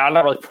drill. I mean, I'm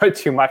not really put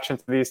too much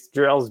into these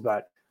drills,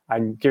 but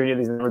I'm giving you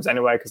these numbers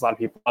anyway because a lot of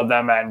people love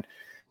them. And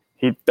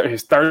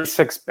his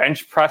 36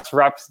 bench press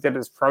reps did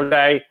his pro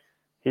day.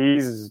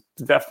 He's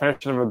the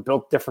definition of a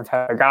built different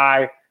type of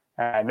guy.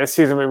 And this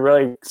season, we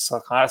really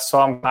kind of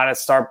saw him kind of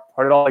start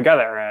put it all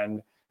together.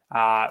 And,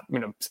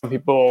 some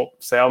people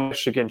say, oh,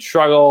 Michigan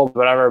struggled,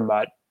 whatever,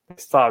 but they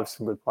still have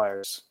some good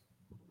players.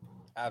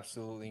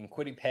 Absolutely. And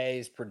Kwity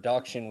Paye's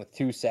production with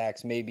 2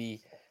 sacks may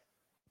be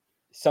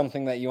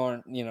something that you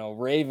aren't,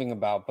 raving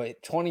about,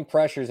 but 20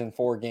 pressures in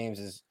 4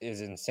 games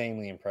is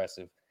insanely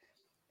impressive.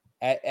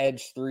 At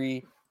edge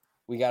 3,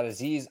 we got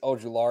Azeez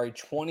Ojulari,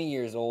 20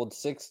 years old,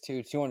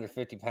 6'2",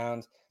 250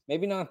 pounds.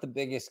 Maybe not the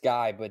biggest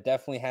guy, but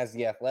definitely has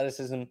the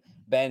athleticism,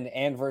 bend,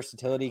 and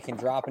versatility, can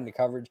drop into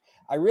coverage.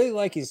 I really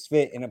like his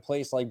fit in a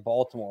place like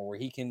Baltimore where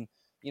he can,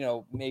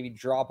 maybe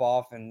drop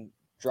off and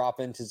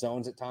drop into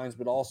zones at times,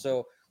 but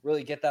also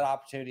really get that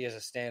opportunity as a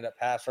stand-up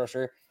pass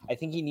rusher. I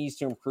think he needs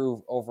to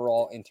improve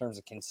overall in terms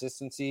of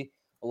consistency.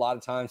 A lot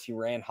of times he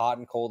ran hot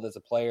and cold as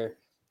a player,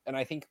 and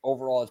I think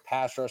overall his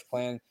pass rush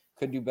plan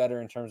could do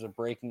better in terms of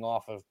breaking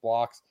off of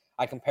blocks.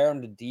 I compare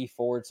him to D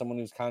Ford, someone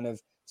who's kind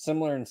of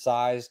similar in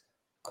size,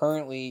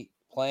 currently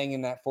playing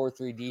in that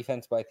 4-3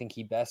 defense, but I think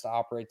he best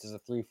operates as a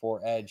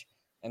 3-4 edge.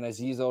 And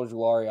Azeez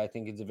Ojulari, I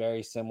think, is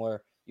very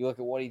similar. You look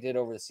at what he did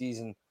over the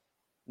season,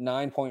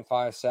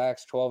 9.5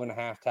 sacks,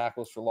 12.5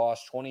 tackles for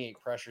loss, 28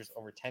 pressures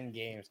over 10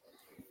 games.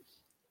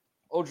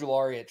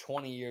 Ojulari at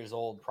 20 years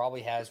old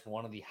probably has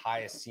one of the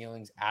highest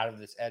ceilings out of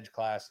this edge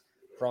class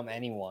from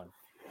anyone.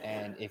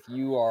 And if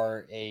you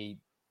are a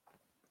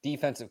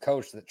defensive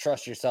coach that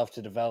trusts yourself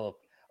to develop,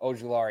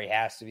 Ojulari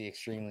has to be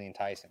extremely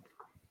enticing.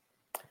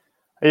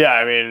 Yeah,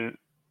 I mean,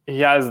 he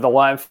has the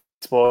length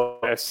to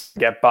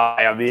get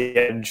by on the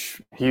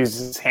edge. He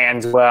uses his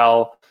hands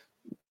well,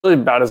 really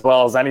about as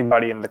well as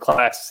anybody in the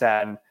class,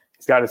 and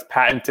he's got his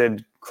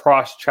patented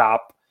cross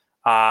chop.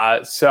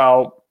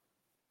 So,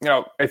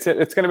 it's going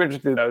to be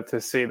interesting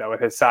to see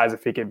with his size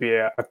if he could be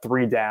a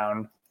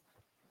 3-down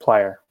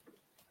player.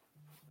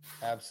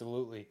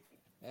 Absolutely.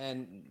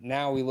 And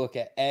now we look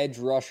at edge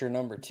rusher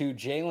number 2,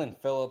 Jaelan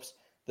Phillips.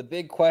 The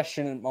big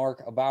question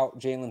mark about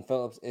Jaelan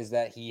Phillips is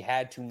that he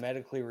had to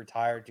medically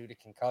retire due to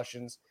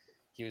concussions.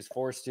 He was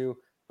forced to,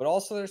 but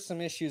also there's some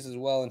issues as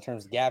well in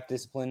terms of gap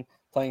discipline,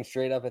 playing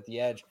straight up at the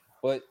edge.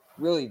 But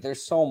really,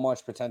 there's so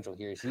much potential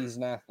here. He's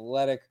an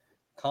athletic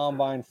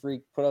combine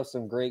freak, put up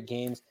some great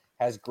games,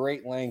 has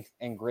great length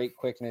and great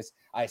quickness.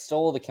 I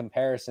stole the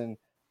comparison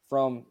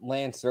from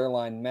Lance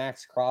Zierlein,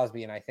 Max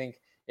Crosby, and I think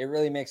it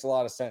really makes a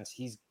lot of sense.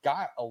 He's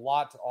got a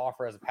lot to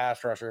offer as a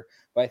pass rusher,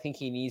 but I think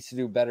he needs to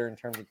do better in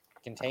terms of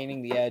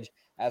containing the edge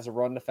as a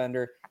run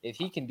defender. If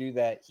he can do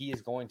that, he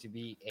is going to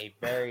be a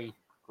very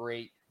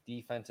great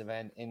defensive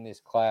end in this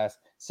class.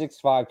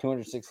 6'5",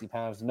 260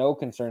 pounds, no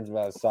concerns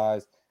about his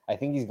size. I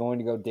think he's going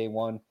to go day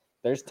one.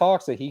 There's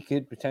talks that he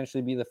could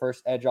potentially be the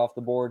first edge off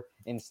the board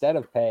instead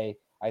of Paye.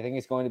 I think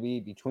it's going to be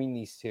between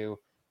these two.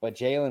 But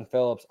Jalen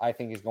Phillips, I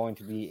think, is going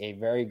to be a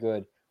very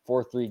good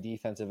 4-3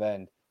 defensive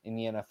end in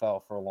the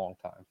NFL for a long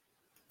time.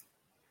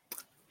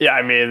 Yeah,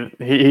 I mean,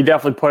 he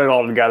definitely put it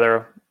all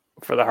together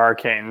for the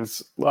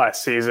Hurricanes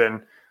last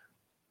season.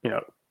 You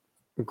know,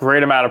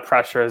 great amount of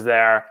pressure is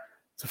there.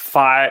 He's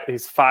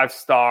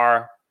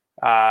 5-star.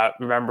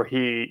 Remember,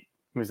 he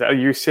was at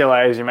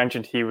UCLA, as you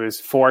mentioned. He was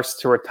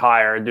forced to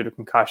retire due to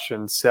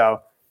concussion.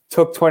 So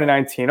took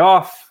 2019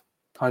 off,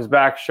 comes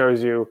back,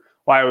 shows you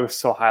why it was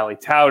so highly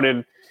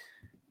touted.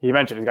 He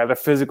mentioned he's got the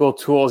physical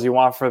tools you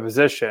want for the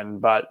position,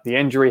 but the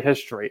injury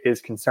history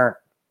is concerning.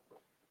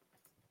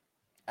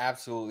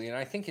 Absolutely. And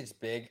I think it's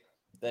big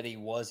that he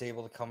was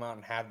able to come out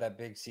and have that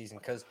big season,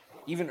 because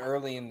even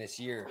early in this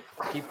year,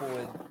 people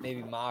would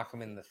maybe mock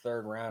him in the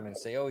third round and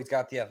say, oh, he's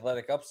got the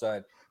athletic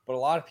upside. But a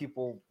lot of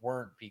people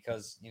weren't,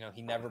 because,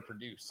 he never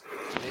produced.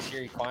 So this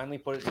year, he finally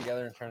put it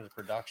together in terms of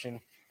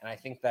production. And I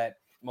think that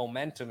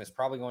momentum is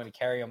probably going to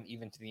carry him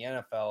even to the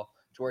NFL,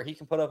 to where he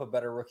can put up a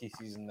better rookie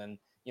season than,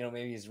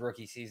 maybe his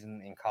rookie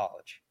season in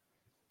college.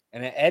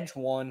 And at edge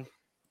one,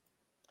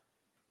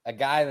 a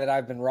guy that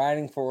I've been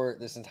riding for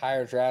this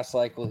entire draft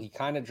cycle, he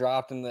kind of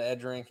dropped in the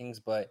edge rankings,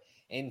 but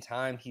in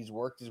time, he's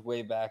worked his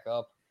way back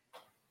up.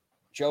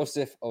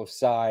 Joseph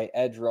Ossai,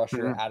 edge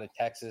rusher out of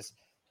Texas.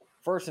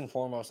 First and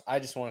foremost, I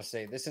just want to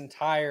say this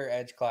entire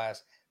edge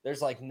class,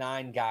 there's like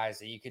 9 guys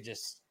that you could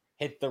just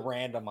hit the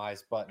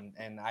randomize button,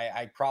 and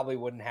I probably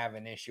wouldn't have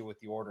an issue with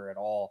the order at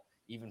all,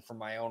 even for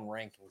my own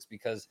rankings,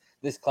 because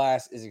this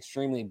class is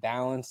extremely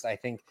balanced. I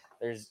think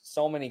there's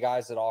so many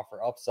guys that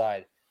offer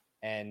upside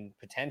and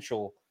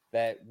potential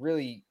that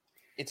really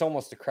it's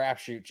almost a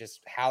crapshoot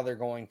just how they're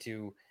going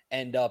to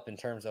end up in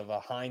terms of a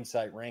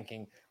hindsight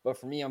ranking. But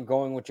for me, I'm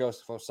going with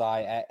Joseph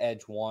Ossai at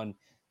edge one,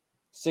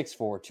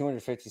 6'4",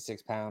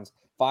 256 pounds,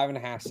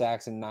 5.5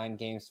 sacks in 9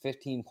 games,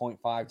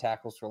 15.5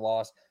 tackles for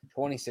loss,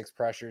 26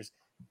 pressures.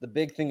 The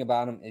big thing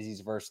about him is he's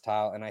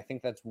versatile, and I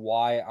think that's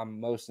why I'm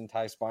most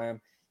enticed by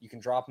him. You can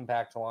drop him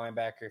back to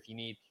linebacker if you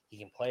need. He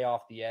can play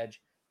off the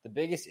edge. The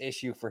biggest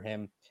issue for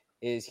him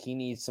is he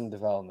needs some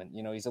development.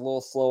 He's a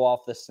little slow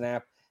off the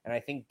snap, and I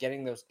think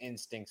getting those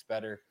instincts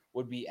better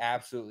would be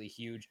absolutely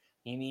huge.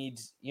 He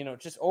needs,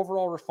 just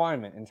overall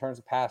refinement in terms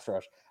of pass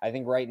rush. I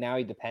think right now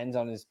he depends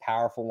on his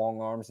powerful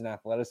long arms and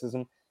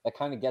athleticism that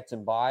kind of gets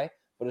him by.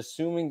 But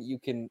assuming you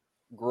can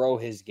grow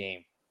his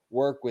game,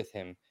 work with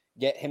him,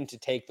 get him to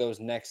take those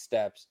next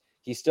steps.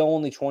 He's still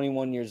only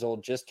 21 years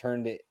old, just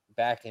turned it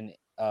back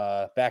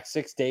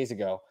 6 days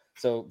ago.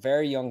 So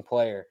very young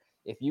player.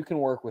 If you can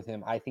work with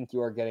him, I think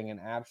you are getting an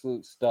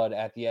absolute stud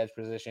at the edge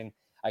position.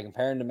 I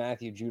compare him to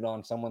Matthew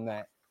Judon, someone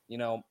that,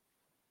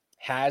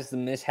 has the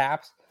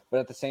mishaps, but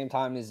at the same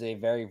time is a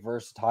very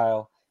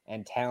versatile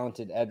and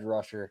talented edge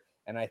rusher.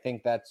 And I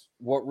think that's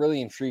what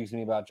really intrigues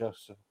me about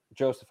Joseph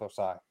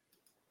Ossai.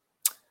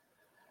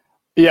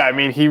 Yeah, I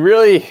mean, he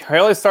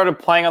only started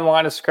playing on the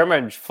line of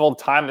scrimmage full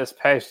time this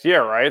past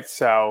year, right?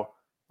 So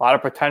a lot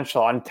of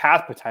potential,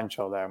 untapped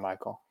potential there,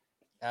 Michael.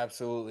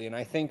 Absolutely. And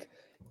I think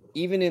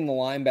even in the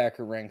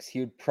linebacker ranks,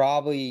 he would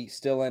probably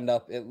still end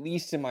up at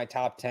least in my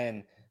top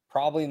 10,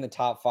 probably in the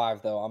top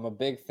 5, though. I'm a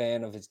big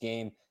fan of his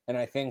game, and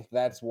I think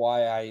that's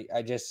why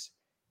I just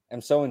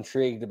am so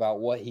intrigued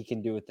about what he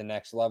can do at the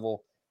next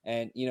level.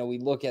 And, we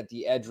look at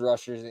the edge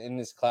rushers in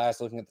this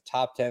class, looking at the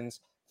top 10s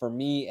for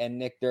me and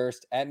Nick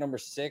Durst. At number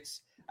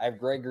 6, I have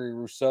Gregory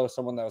Rousseau,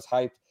 someone that was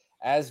hyped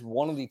as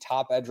one of the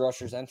top edge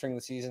rushers entering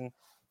the season.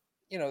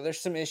 There's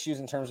some issues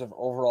in terms of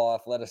overall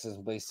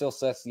athleticism, but he still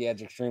sets the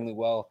edge extremely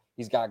well.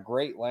 He's got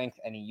great length,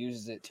 and he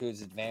uses it to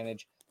his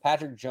advantage.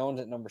 Patrick Jones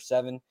at number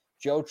 7,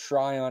 Joe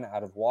Tryon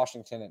out of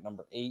Washington at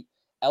number 8,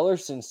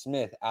 Ellerson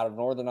Smith out of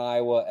Northern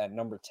Iowa at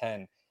number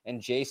 10,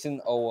 and Jason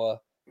Owa,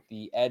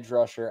 the edge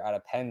rusher out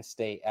of Penn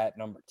State, at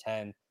number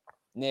 10.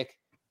 Nick,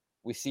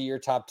 we see your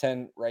top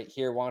 10 right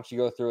here. Why don't you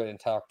go through it and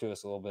talk to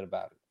us a little bit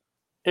about it?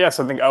 Yes,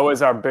 I think Owa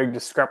is our big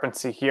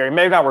discrepancy here. He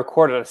may have not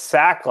recorded a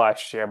sack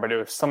last year, but it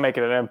was still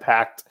making an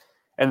impact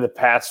in the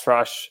pass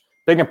rush.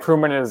 Big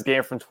improvement in his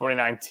game from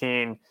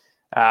 2019.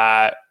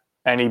 And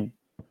he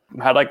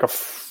had like a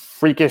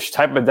freakish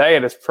type of day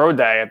at his pro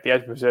day at the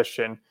edge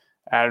position.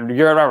 And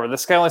you remember,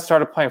 this guy only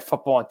started playing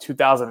football in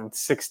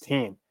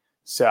 2016.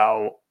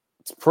 So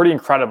it's pretty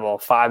incredible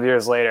 5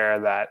 years later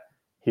that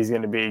he's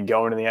going to be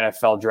going to the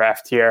NFL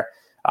draft here.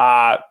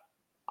 I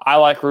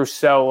like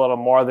Rousseau a little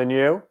more than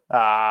you.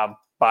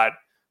 But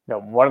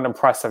what an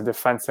impressive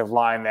defensive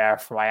line there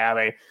for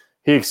Miami.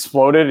 He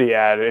exploded. He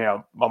had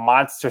a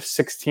monster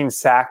 16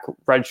 sack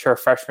redshirt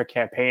freshman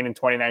campaign in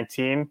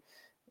 2019.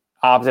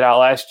 Opted out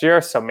last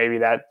year, so maybe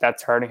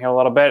that's hurting him a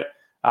little bit.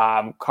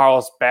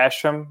 Carlos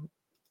Basham,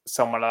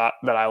 someone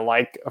that I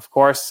like, of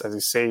course, as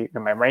you see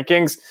in my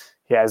rankings.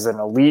 He has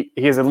elite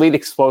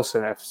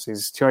explosiveness.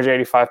 He's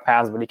 285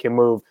 pounds, but he can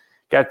move.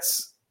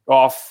 Gets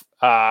off.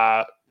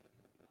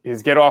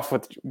 His get off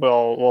with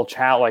will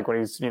challenge, like when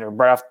he's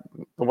right off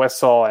the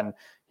whistle, and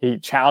he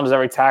challenges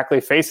every tackle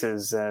he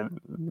faces. And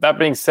that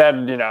being said,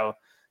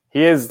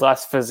 he is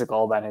less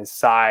physical than his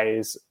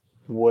size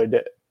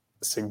would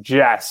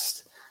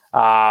suggest.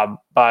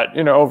 But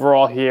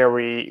overall here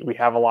we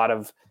have a lot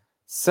of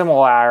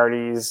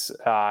similarities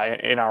in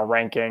our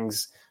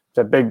rankings.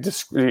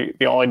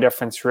 The only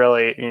difference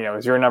really,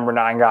 is your number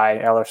 9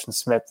 guy, Ellerson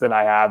Smith, and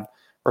I have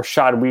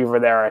Rashad Weaver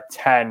there at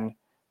 10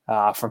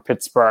 from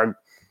Pittsburgh.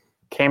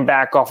 Came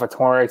back off a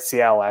torn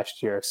ACL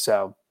last year,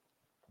 so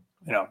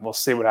we'll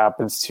see what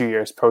happens 2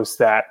 years post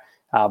that.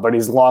 But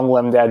he's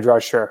long-limbed edge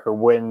rusher who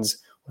wins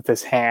with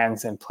his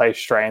hands and play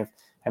strength,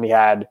 and he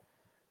had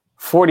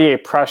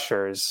 48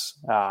 pressures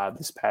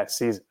this past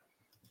season.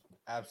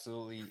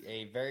 Absolutely.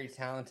 A very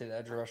talented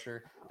edge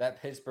rusher.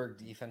 That Pittsburgh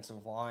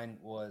defensive line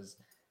was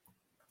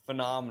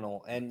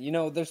phenomenal. And,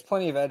 there's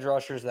plenty of edge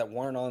rushers that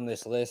weren't on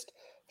this list.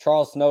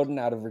 Charles Snowden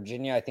out of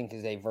Virginia, I think,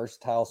 is a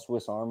versatile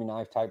Swiss Army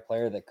knife type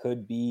player that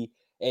could be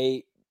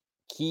a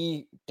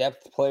key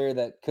depth player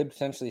that could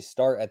potentially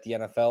start at the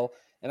NFL.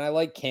 And I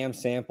like Cam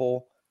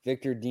Sample,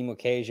 Victor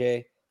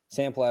Dimukeje,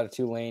 Sample out of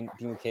Tulane,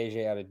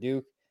 Dimukeje out of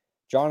Duke,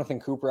 Jonathan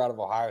Cooper out of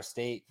Ohio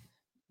State,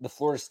 the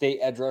Florida State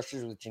edge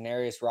rushers with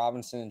Janarius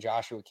Robinson and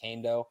Joshua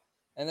Kando.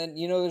 And then,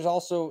 there's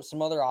also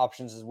some other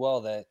options as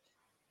well that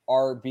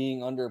are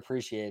being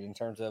underappreciated in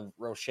terms of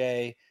Roche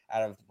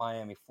out of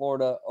Miami,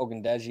 Florida,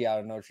 Ogundeji out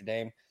of Notre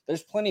Dame.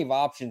 There's plenty of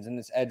options in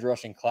this edge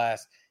rushing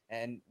class,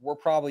 and we're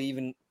probably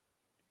even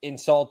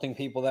insulting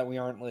people that we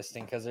aren't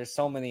listing because there's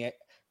so many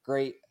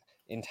great,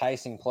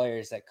 enticing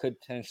players that could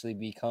potentially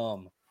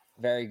become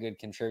very good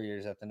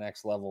contributors at the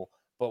next level.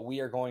 But we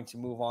are going to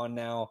move on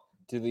now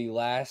to the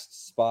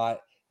last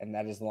spot, and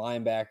that is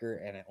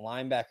linebacker. And at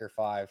linebacker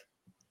 5,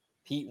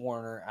 Pete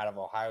Werner out of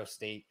Ohio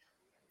State.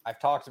 I've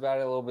talked about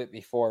it a little bit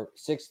before.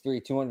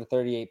 6'3",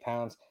 238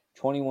 pounds,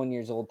 21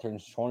 years old,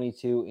 turns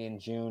 22 in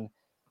June.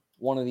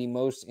 One of the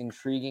most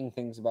intriguing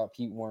things about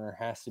Pete Werner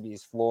has to be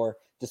his floor.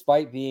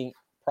 Despite being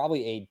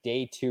probably a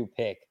day 2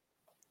 pick,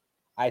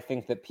 I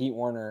think that Pete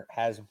Werner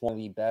has one of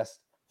the best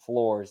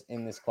floors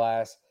in this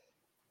class.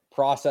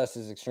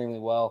 Processes extremely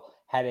well.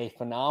 Had a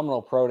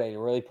phenomenal pro day to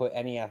really put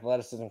any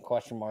athleticism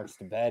question marks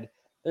to bed.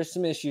 There's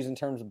some issues in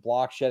terms of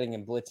block shedding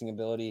and blitzing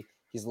ability.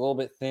 He's a little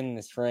bit thin in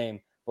his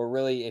frame. But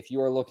really, if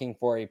you are looking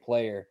for a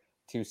player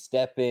to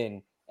step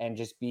in and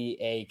just be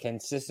a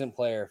consistent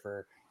player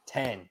for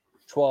 10,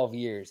 12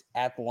 years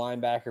at the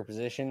linebacker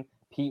position,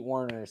 Pete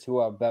Werner is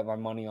who I bet my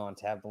money on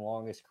to have the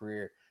longest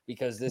career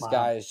because this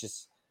guy is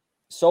just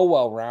so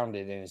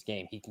well-rounded in his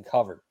game. He can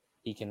cover.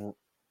 He can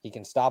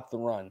stop the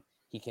run.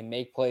 He can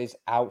make plays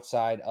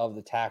outside of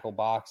the tackle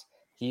box.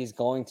 He is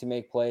going to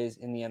make plays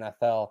in the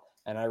NFL,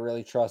 and I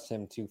really trust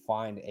him to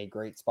find a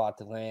great spot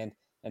to land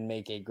and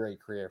make a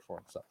great career for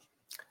himself.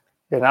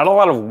 Yeah, not a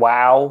lot of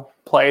wow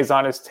plays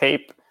on his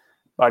tape,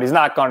 but he's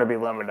not going to be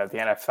limited at the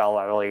NFL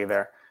level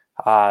either.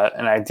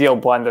 An ideal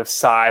blend of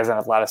size and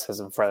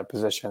athleticism for the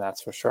position,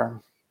 that's for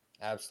sure.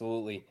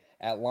 Absolutely.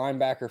 At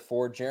linebacker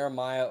 4,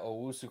 Jeremiah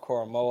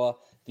Owusu-Koramoah,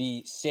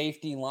 the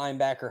safety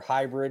linebacker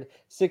hybrid,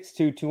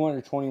 6'2",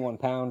 221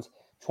 pounds,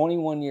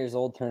 21 years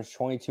old, turns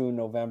 22 in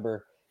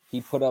November.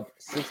 He put up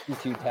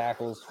 62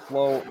 tackles,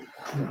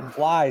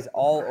 flies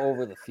all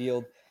over the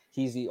field.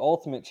 He's the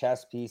ultimate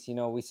chess piece.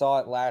 We saw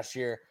it last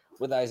year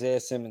with Isaiah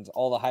Simmons,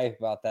 all the hype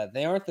about that.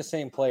 They aren't the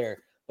same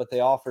player, but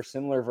they offer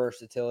similar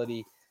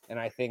versatility, and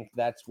I think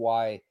that's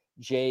why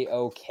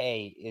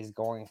JOK is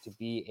going to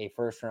be a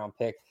first-round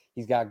pick.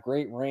 He's got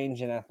great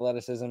range and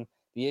athleticism.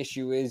 The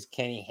issue is,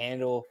 can he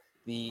handle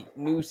the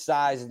new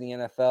size of the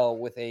NFL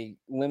with a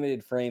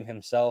limited frame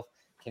himself?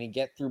 Can he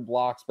get through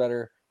blocks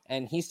better?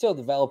 And he's still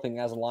developing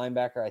as a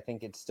linebacker. I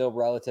think it's still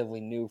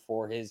relatively new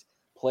for his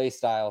play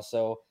style.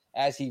 So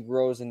as he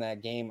grows in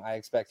that game, I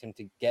expect him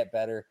to get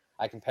better.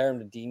 I compare him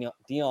to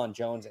Deion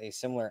Jones, a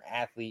similar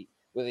athlete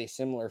with a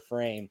similar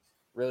frame,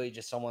 really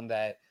just someone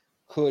that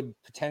could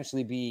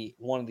potentially be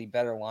one of the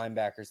better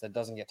linebackers that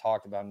doesn't get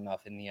talked about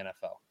enough in the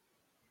NFL.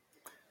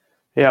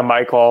 Yeah,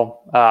 Michael,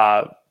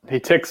 he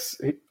ticks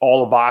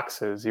all the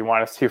boxes you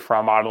want to see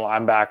from a modern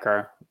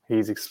linebacker.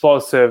 He's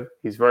explosive,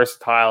 he's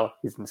versatile,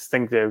 he's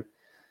instinctive,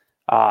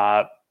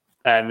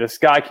 and this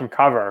guy can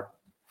cover.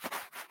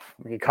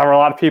 He can cover a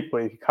lot of people.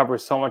 He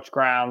covers so much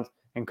ground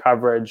in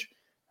coverage.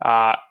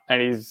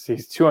 And he's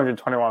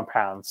 221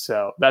 pounds.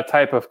 So that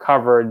type of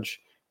coverage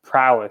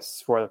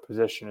prowess for the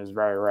position is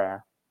very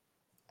rare.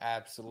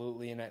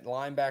 Absolutely. And at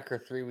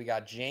linebacker 3, we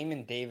got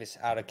Jamin Davis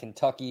out of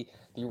Kentucky,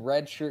 the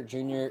redshirt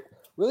junior.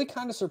 Really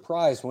kind of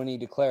surprised when he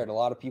declared. A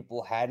lot of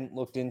people hadn't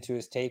looked into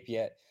his tape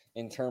yet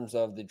in terms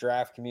of the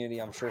draft community.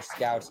 I'm sure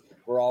scouts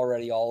were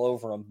already all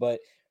over him, but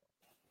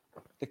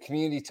the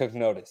community took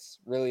notice.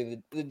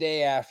 Really, the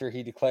day after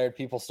he declared,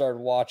 people started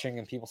watching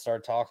and people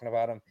started talking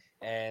about him.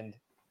 And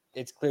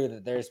it's clear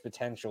that there's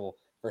potential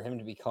for him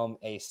to become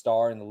a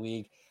star in the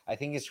league. I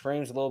think his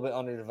frame's a little bit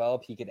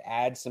underdeveloped. He could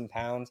add some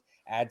pounds,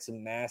 add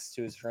some mass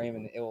to his frame,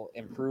 and it will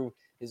improve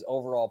his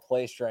overall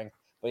play strength.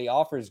 But he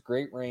offers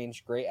great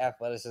range, great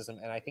athleticism,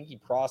 and I think he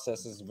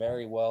processes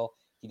very well.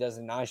 He does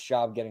a nice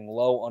job getting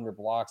low under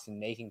blocks and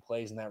making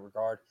plays in that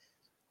regard.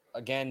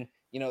 Again,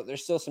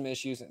 there's still some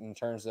issues in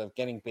terms of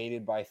getting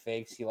baited by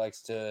fakes. He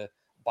likes to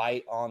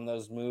bite on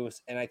those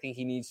moves, and I think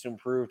he needs to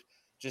improve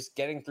just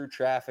getting through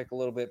traffic a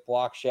little bit,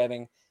 block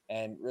shedding,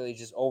 and really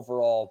just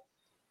overall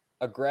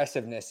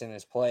aggressiveness in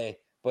his play.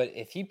 But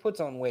if he puts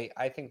on weight,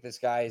 I think this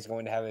guy is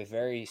going to have a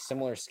very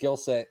similar skill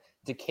set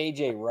to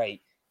KJ Wright,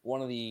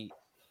 one of the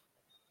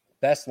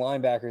best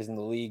linebackers in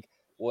the league,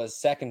 was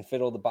second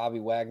fiddle to Bobby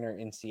Wagner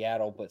in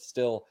Seattle, but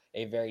still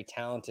a very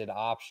talented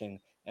option.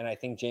 And I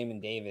think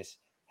Jamin Davis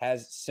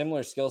has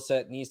similar skill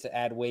set, needs to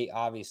add weight,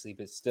 obviously,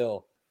 but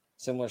still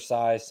similar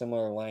size,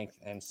 similar length,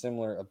 and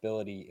similar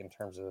ability in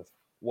terms of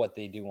what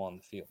they do on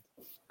the field.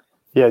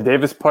 Yeah,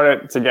 Davis put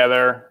it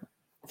together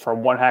for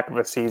one heck of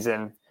a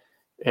season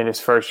in his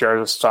first year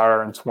as a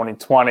starter in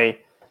 2020.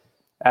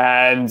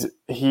 And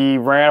he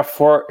ran in the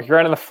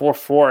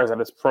 4.4s at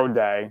his pro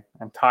day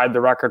and tied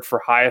the record for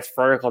highest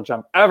vertical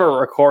jump ever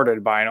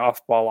recorded by an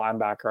off-ball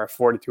linebacker at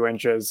 42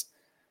 inches.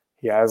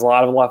 He has a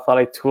lot of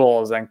athletic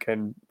tools and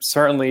can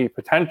certainly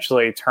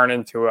potentially turn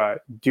into a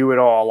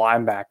do-it-all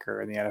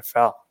linebacker in the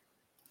NFL.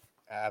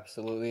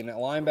 Absolutely. And at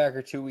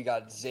linebacker, too, we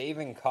got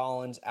Zaven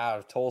Collins out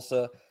of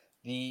Tulsa.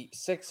 The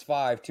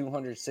 6'5",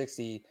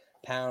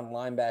 260-pound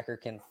linebacker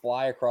can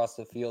fly across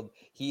the field.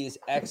 He is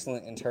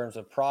excellent in terms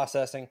of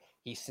processing.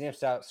 He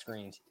sniffs out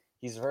screens.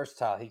 He's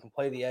versatile. He can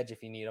play the edge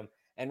if you need him.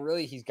 And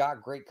really, he's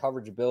got great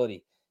coverage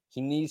ability.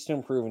 He needs to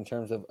improve in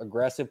terms of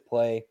aggressive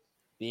play,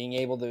 being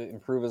able to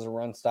improve as a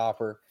run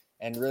stopper,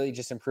 and really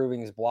just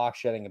improving his block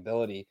shedding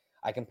ability.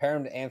 I compare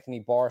him to Anthony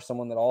Barr,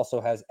 someone that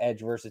also has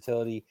edge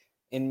versatility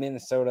in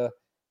Minnesota.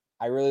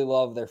 I really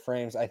love their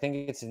frames. I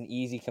think it's an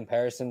easy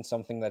comparison,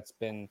 something that's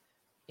been,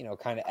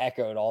 kind of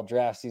echoed all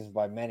draft seasons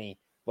by many,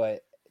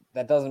 but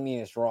that doesn't mean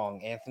it's wrong.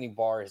 Anthony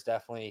Barr is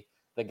definitely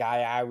the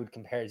guy I would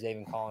compare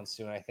Zaven Collins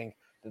to, and I think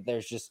that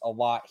there's just a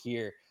lot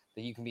here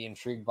that you can be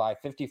intrigued by.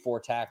 54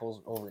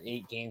 tackles over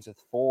 8 games with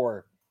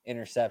 4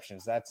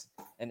 interceptions. That's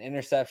an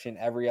interception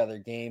every other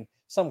game.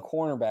 Some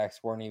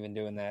cornerbacks weren't even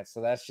doing that,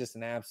 so that's just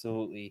an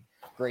absolutely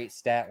great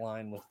stat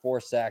line with 4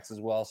 sacks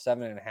as well,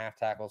 7.5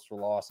 tackles for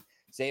loss.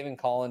 Zaven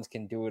Collins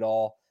can do it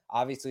all.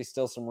 Obviously,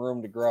 still some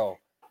room to grow,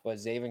 but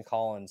Zaven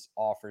Collins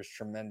offers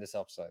tremendous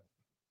upside.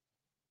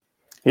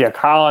 Yeah,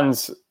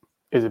 Collins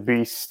is a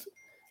beast.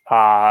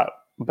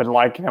 Been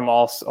liking him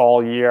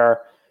all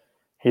year.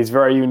 He's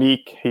very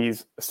unique.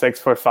 He's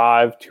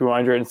 6'5",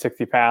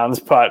 260 pounds,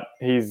 but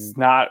he's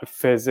not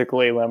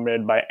physically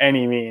limited by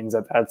any means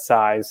at that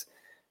size.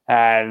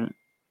 And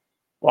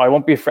while he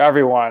won't be for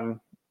everyone,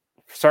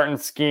 for certain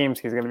schemes,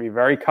 he's going to be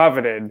very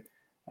coveted,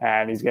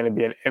 and he's going to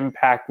be an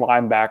impact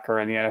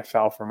linebacker in the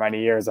NFL for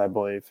many years, I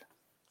believe.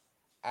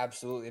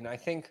 Absolutely. And I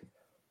think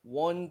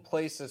one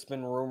place that's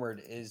been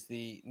rumored is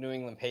the New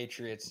England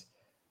Patriots.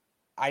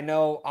 I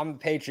know I'm a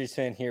Patriots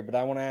fan here, but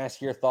I want to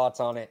ask your thoughts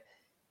on it.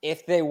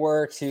 If they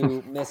were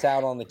to miss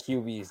out on the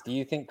QBs, do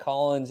you think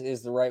Collins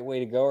is the right way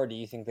to go, or do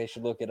you think they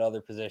should look at other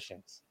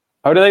positions?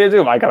 What are they going to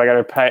do, Mike? I got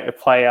to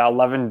play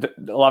 11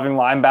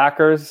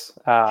 linebackers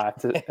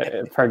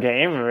per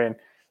game? I mean,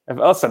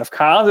 if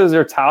Collins is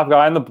your top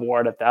guy on the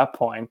board at that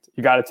point,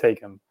 you got to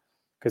take him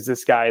because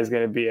this guy is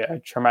going to be a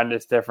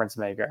tremendous difference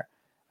maker.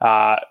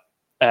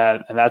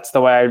 And that's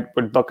the way I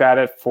would look at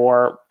it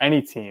for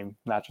any team,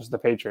 not just the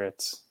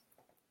Patriots.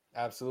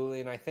 Absolutely.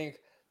 And I think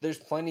there's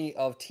plenty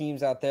of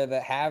teams out there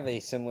that have a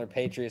similar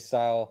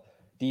Patriot-style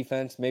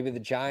defense. Maybe the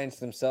Giants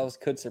themselves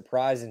could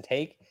surprise and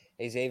take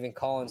a Zaven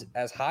Collins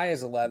as high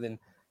as 11.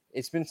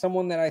 It's been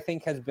someone that I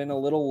think has been a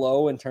little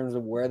low in terms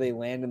of where they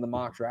land in the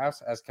mock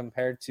drafts as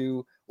compared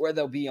to where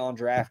they'll be on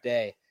draft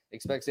day.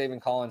 Expect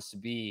Zaven Collins to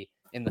be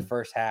in the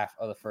first half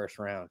of the first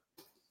round.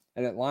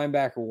 And at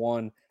linebacker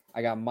 1,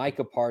 I got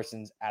Micah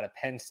Parsons out of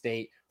Penn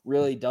State.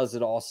 Really does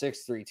it all.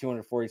 6'3",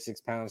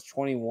 246 pounds,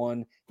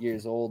 21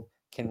 years old.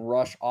 Can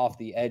rush off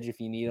the edge if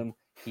you need him.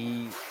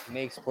 He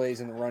makes plays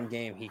in the run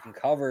game. He can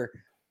cover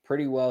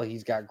pretty well.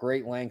 He's got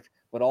great length,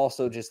 but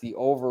also just the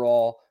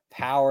overall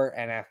power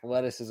and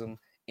athleticism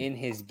in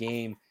his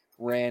game.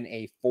 Ran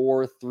a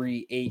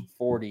 4.38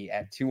 40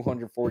 at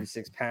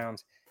 246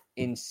 pounds.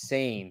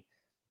 Insane.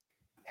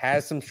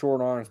 Has some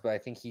short arms, but I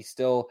think he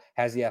still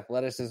has the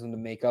athleticism to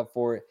make up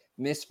for it.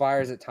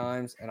 Misfires at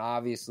times, and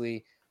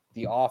obviously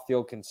the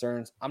off-field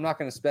concerns. I'm not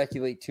going to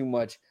speculate too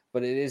much,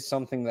 but it is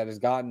something that has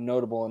gotten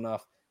notable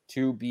enough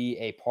to be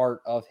a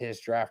part of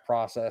his draft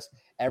process.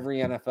 Every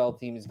NFL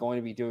team is going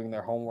to be doing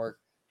their homework,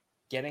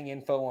 getting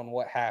info on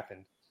what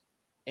happened,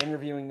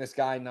 interviewing this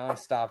guy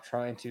nonstop,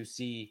 trying to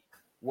see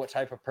what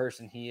type of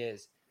person he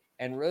is,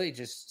 and really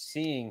just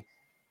seeing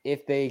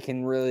if they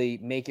can really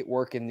make it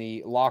work in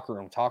the locker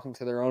room, talking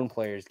to their own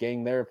players,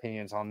 getting their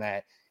opinions on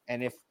that.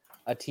 And if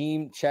a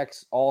team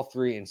checks all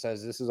 3 and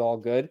says this is all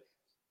good,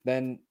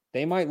 then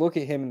they might look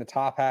at him in the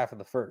top half of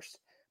the first.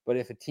 But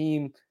if a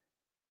team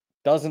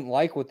doesn't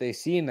like what they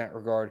see in that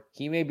regard,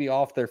 he may be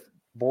off their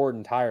board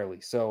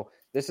entirely. So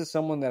this is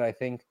someone that I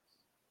think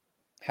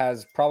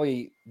has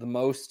probably the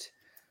most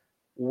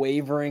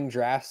wavering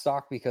draft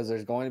stock because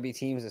there's going to be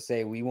teams that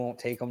say we won't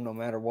take him no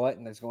matter what,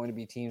 and there's going to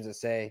be teams that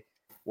say,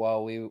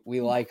 well,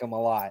 we like him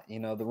a lot. You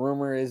know, the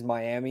rumor is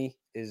Miami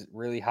is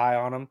really high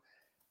on him.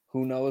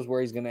 Who knows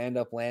where he's going to end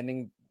up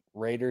landing?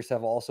 Raiders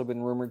have also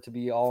been rumored to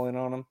be all in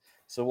on him.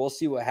 So we'll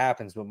see what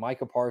happens. But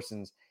Micah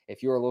Parsons,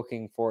 if you're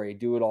looking for a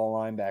do-it-all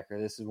linebacker,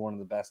 this is one of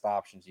the best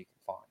options you can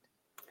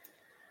find.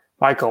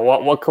 Michael,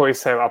 what can we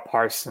say about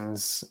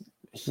Parsons?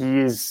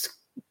 He's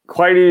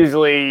quite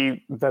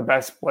easily the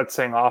best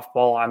blitzing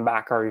off-ball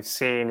linebacker we've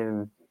seen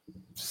in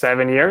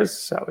 7 years.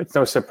 So it's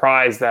no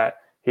surprise that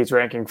he's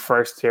ranking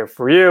first here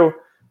for you.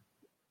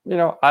 You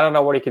know, I don't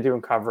know what he could do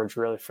in coverage,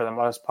 really, for the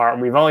most part.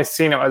 We've only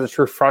seen him as a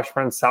true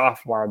freshman and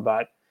sophomore,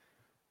 but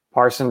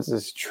Parsons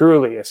is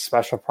truly a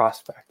special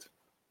prospect.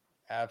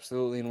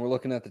 Absolutely. And we're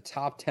looking at the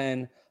top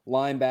 10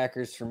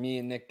 linebackers for me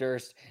and Nick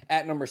Durst.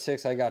 At number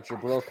 6, I got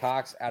Jabril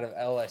Cox out of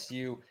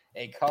LSU,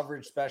 a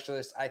coverage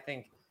specialist. I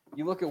think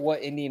you look at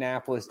what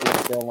Indianapolis did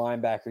with their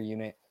linebacker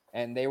unit,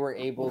 and they were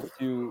able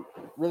to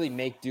really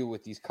make do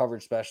with these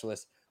coverage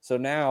specialists. So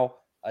now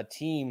a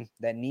team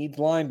that needs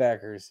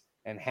linebackers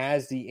and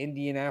has the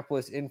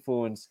Indianapolis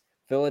influence,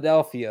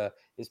 Philadelphia,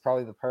 is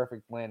probably the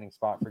perfect landing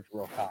spot for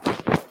Jabril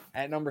Cox.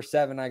 At number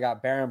 7, I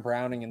got Baron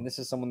Browning, and this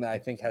is someone that I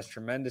think has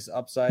tremendous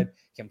upside,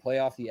 can play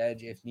off the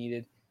edge if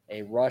needed,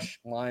 a rush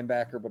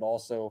linebacker, but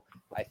also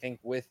I think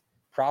with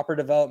proper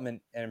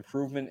development and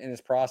improvement in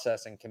his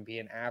processing can be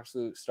an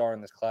absolute star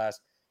in this class.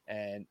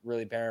 And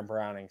really Baron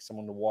Browning,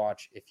 someone to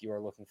watch if you are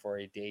looking for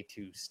a day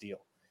 2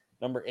 steal.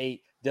 Number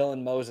 8,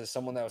 Dylan Moses,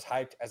 someone that was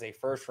hyped as a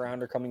first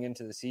rounder coming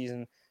into the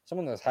season,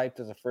 someone that was hyped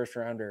as a first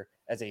rounder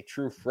as a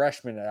true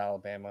freshman at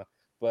Alabama,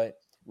 but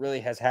really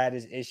has had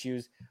his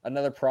issues.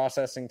 Another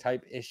processing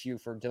type issue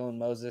for Dylan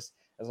Moses.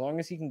 As long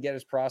as he can get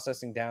his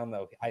processing down,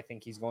 though, I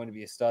think he's going to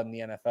be a stud in the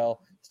NFL.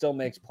 Still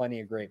makes plenty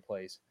of great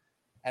plays.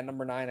 At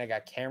number 9, I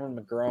got Cameron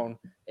McGrone,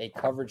 a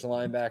coverage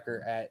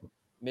linebacker at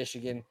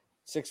Michigan,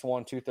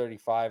 6'1",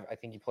 235. I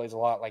think he plays a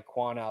lot like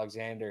Quan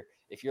Alexander.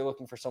 If you're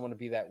looking for someone to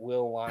be that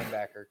will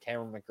linebacker,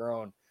 Cameron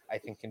McGrone, I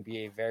think can be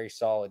a very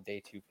solid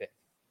day 2 pick.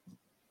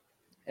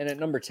 And at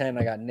number 10,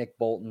 I got Nick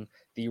Bolton,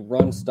 the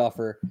run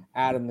stuffer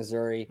out of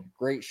Missouri.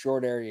 Great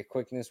short area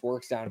quickness,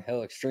 works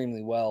downhill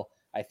extremely well.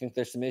 I think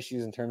there's some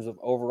issues in terms of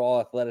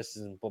overall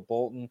athleticism, but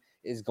Bolton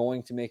is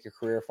going to make a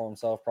career for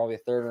himself, probably a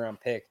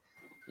third-round pick.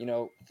 You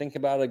know, think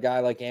about a guy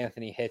like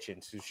Anthony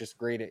Hitchens, who's just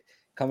great at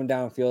coming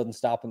downfield and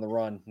stopping the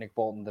run. Nick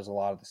Bolton does a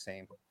lot of the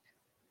same.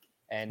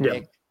 And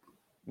Nick,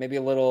 maybe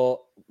a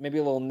little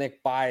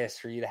Nick bias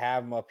for you to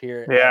have him up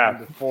here at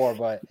number 4,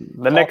 but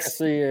the next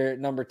through your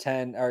number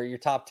 10 or your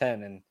top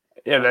 10 and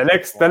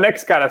the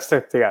next got to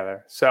stick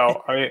together.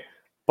 So I mean,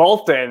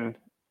 Bolton,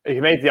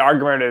 you make the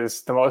argument,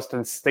 is the most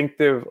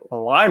instinctive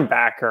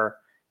linebacker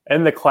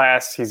in the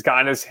class. He's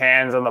gotten his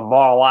hands on the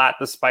ball a lot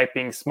despite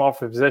being small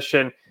for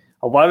position.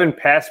 11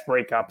 pass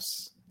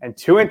breakups and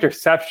 2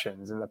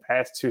 interceptions in the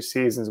past 2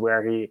 seasons,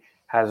 where he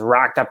has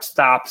racked up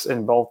stops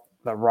in both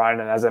the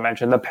run and, as I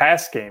mentioned, the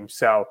pass game.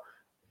 So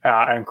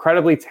an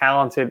incredibly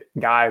talented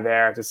guy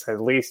there, to say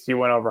the least. You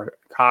went over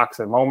Cox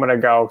a moment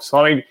ago.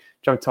 So let me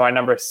jump to my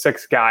number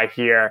 6 guy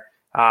here,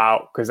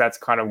 because that's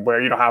kind of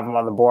where you don't have him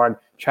on the board.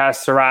 Chaz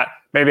Surratt.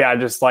 Maybe I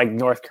just like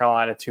North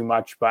Carolina too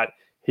much, but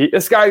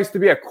this guy used to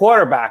be a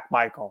quarterback,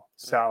 Michael.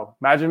 So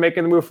imagine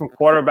making the move from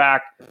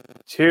quarterback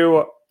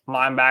to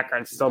linebacker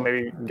and still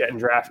maybe getting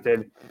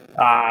drafted,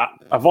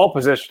 of all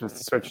positions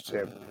to switch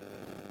to.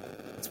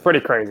 It's pretty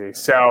crazy.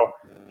 So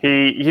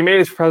he made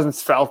his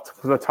presence felt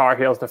for the Tar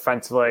Heels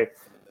defensively,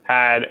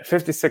 had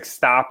 56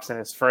 stops in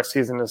his first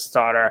season as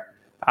starter.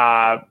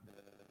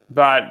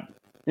 But,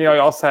 you know, he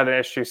also had an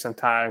issue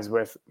sometimes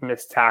with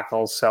missed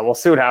tackles. So we'll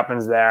see what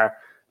happens there.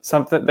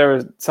 There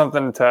was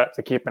something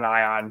to keep an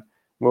eye on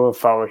moving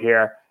forward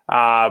here.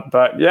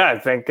 But yeah, I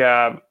think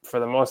for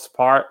the most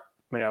part,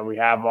 you know, we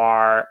have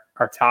our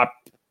top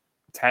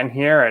 10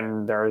 here,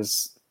 and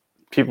there's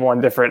people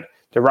in different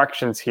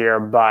directions here.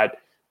 But,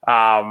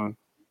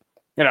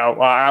 you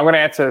know, I'm going to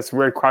answer this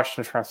weird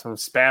question from some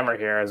spammer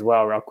here as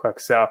well real quick.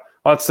 So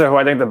let's say who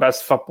I think the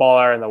best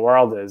footballer in the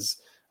world is.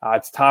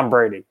 It's Tom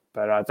Brady.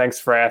 But thanks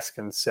for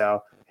asking.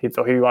 So he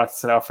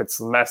wants to know if it's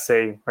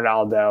Messi,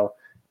 Ronaldo,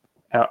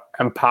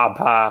 and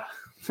Papa,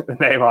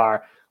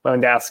 Neymar,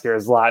 Lewandowski, or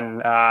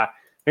Zlatan.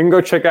 You can go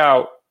check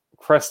out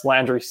Chris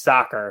Landry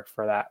Soccer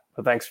for that.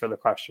 But thanks for the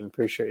question.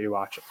 Appreciate you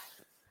watching.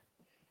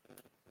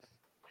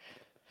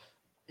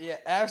 Yeah,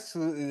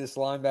 absolutely. This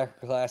linebacker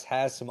class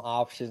has some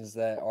options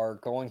that are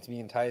going to be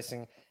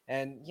enticing.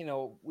 And, you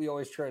know, we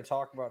always try to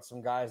talk about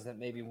some guys that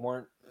maybe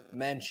weren't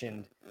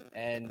mentioned.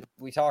 And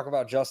we talk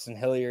about Justin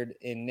Hilliard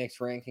in Nick's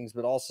rankings,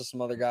 but also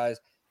some other guys.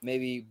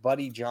 Maybe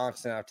Buddy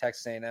Johnson out of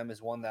Texas A&M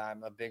is one that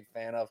I'm a big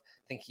fan of.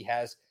 I think he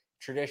has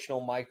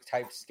traditional Mike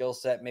type skill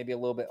set, maybe a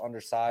little bit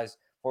undersized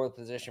for the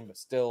position, but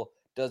still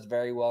does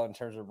very well in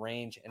terms of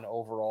range and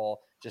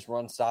overall just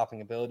run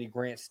stopping ability.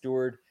 Grant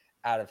Stewart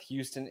out of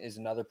Houston is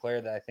another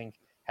player that I think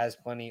has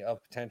plenty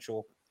of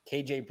potential.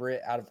 KJ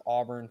Britt out of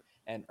Auburn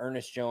and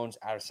Ernest Jones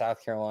out of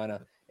South Carolina.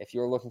 If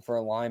you're looking for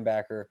a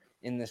linebacker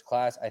in this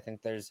class, I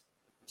think there's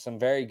some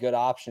very good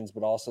options,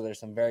 but also there's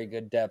some very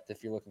good depth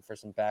if you're looking for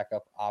some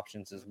backup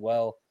options as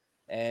well.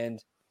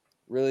 And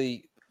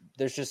really,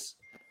 there's just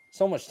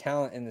so much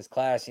talent in this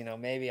class.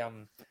 Maybe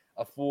I'm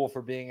a fool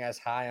for being as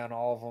high on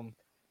all of them,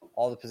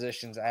 all the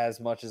positions as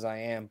much as I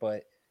am,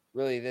 but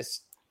really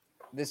this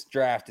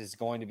draft is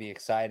going to be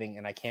exciting,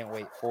 and I can't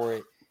wait for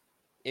it.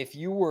 If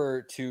you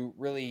were to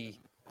really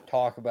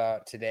talk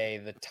about today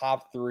the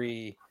top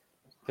 3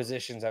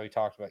 positions that we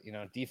talked about,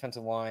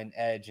 defensive line,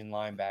 edge, and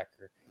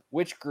linebacker,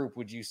 which group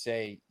would you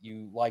say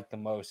you like the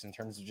most in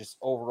terms of just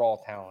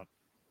overall talent?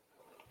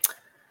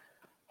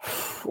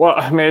 Well,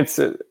 I mean, it's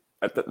at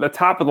the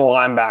top of the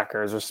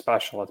linebackers are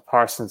special. It's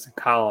Parsons and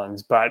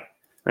Collins, but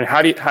I mean,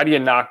 how do you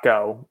not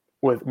go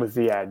with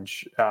the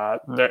edge?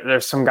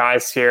 There's some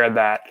guys here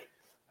that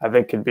I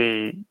think could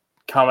be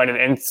come in and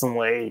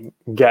instantly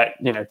get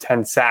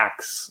 10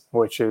 sacks,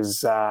 which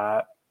is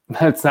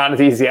it's not as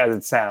easy as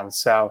it sounds.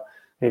 So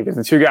you get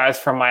the 2 guys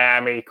from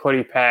Miami,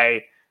 Kwity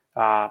Paye,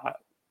 Owa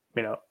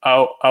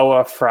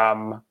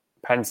from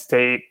Penn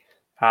State.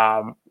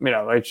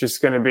 It's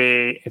just going to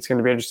be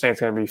interesting. It's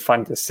going to be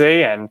fun to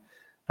see, and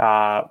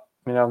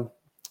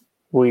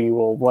we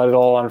will let it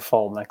all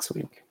unfold next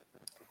week.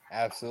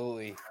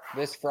 Absolutely.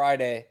 This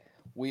Friday,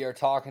 we are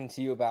talking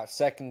to you about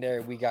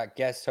secondary. We got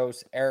guest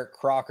host Eric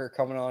Crocker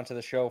coming on to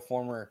the show,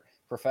 former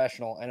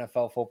professional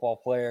NFL football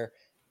player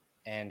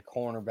and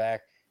cornerback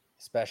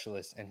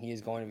specialist, and he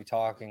is going to be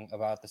talking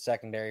about the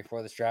secondary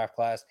for this draft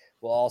class.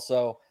 We'll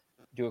also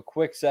do a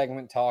quick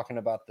segment talking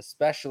about the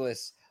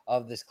specialists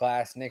of this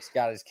class. Nick's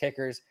got his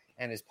kickers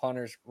and his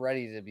punters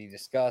ready to be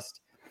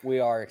discussed. We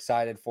are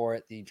excited for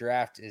it. The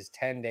draft is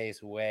 10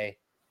 days away,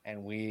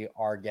 and we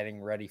are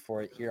getting ready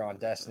for it here on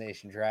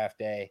Destination Draft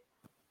Day.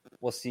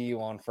 We'll see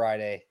you on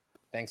Friday.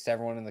 Thanks to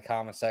everyone in the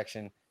comment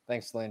section.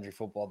 Thanks to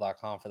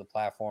LandryFootball.com for the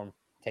platform.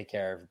 Take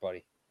care,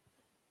 everybody.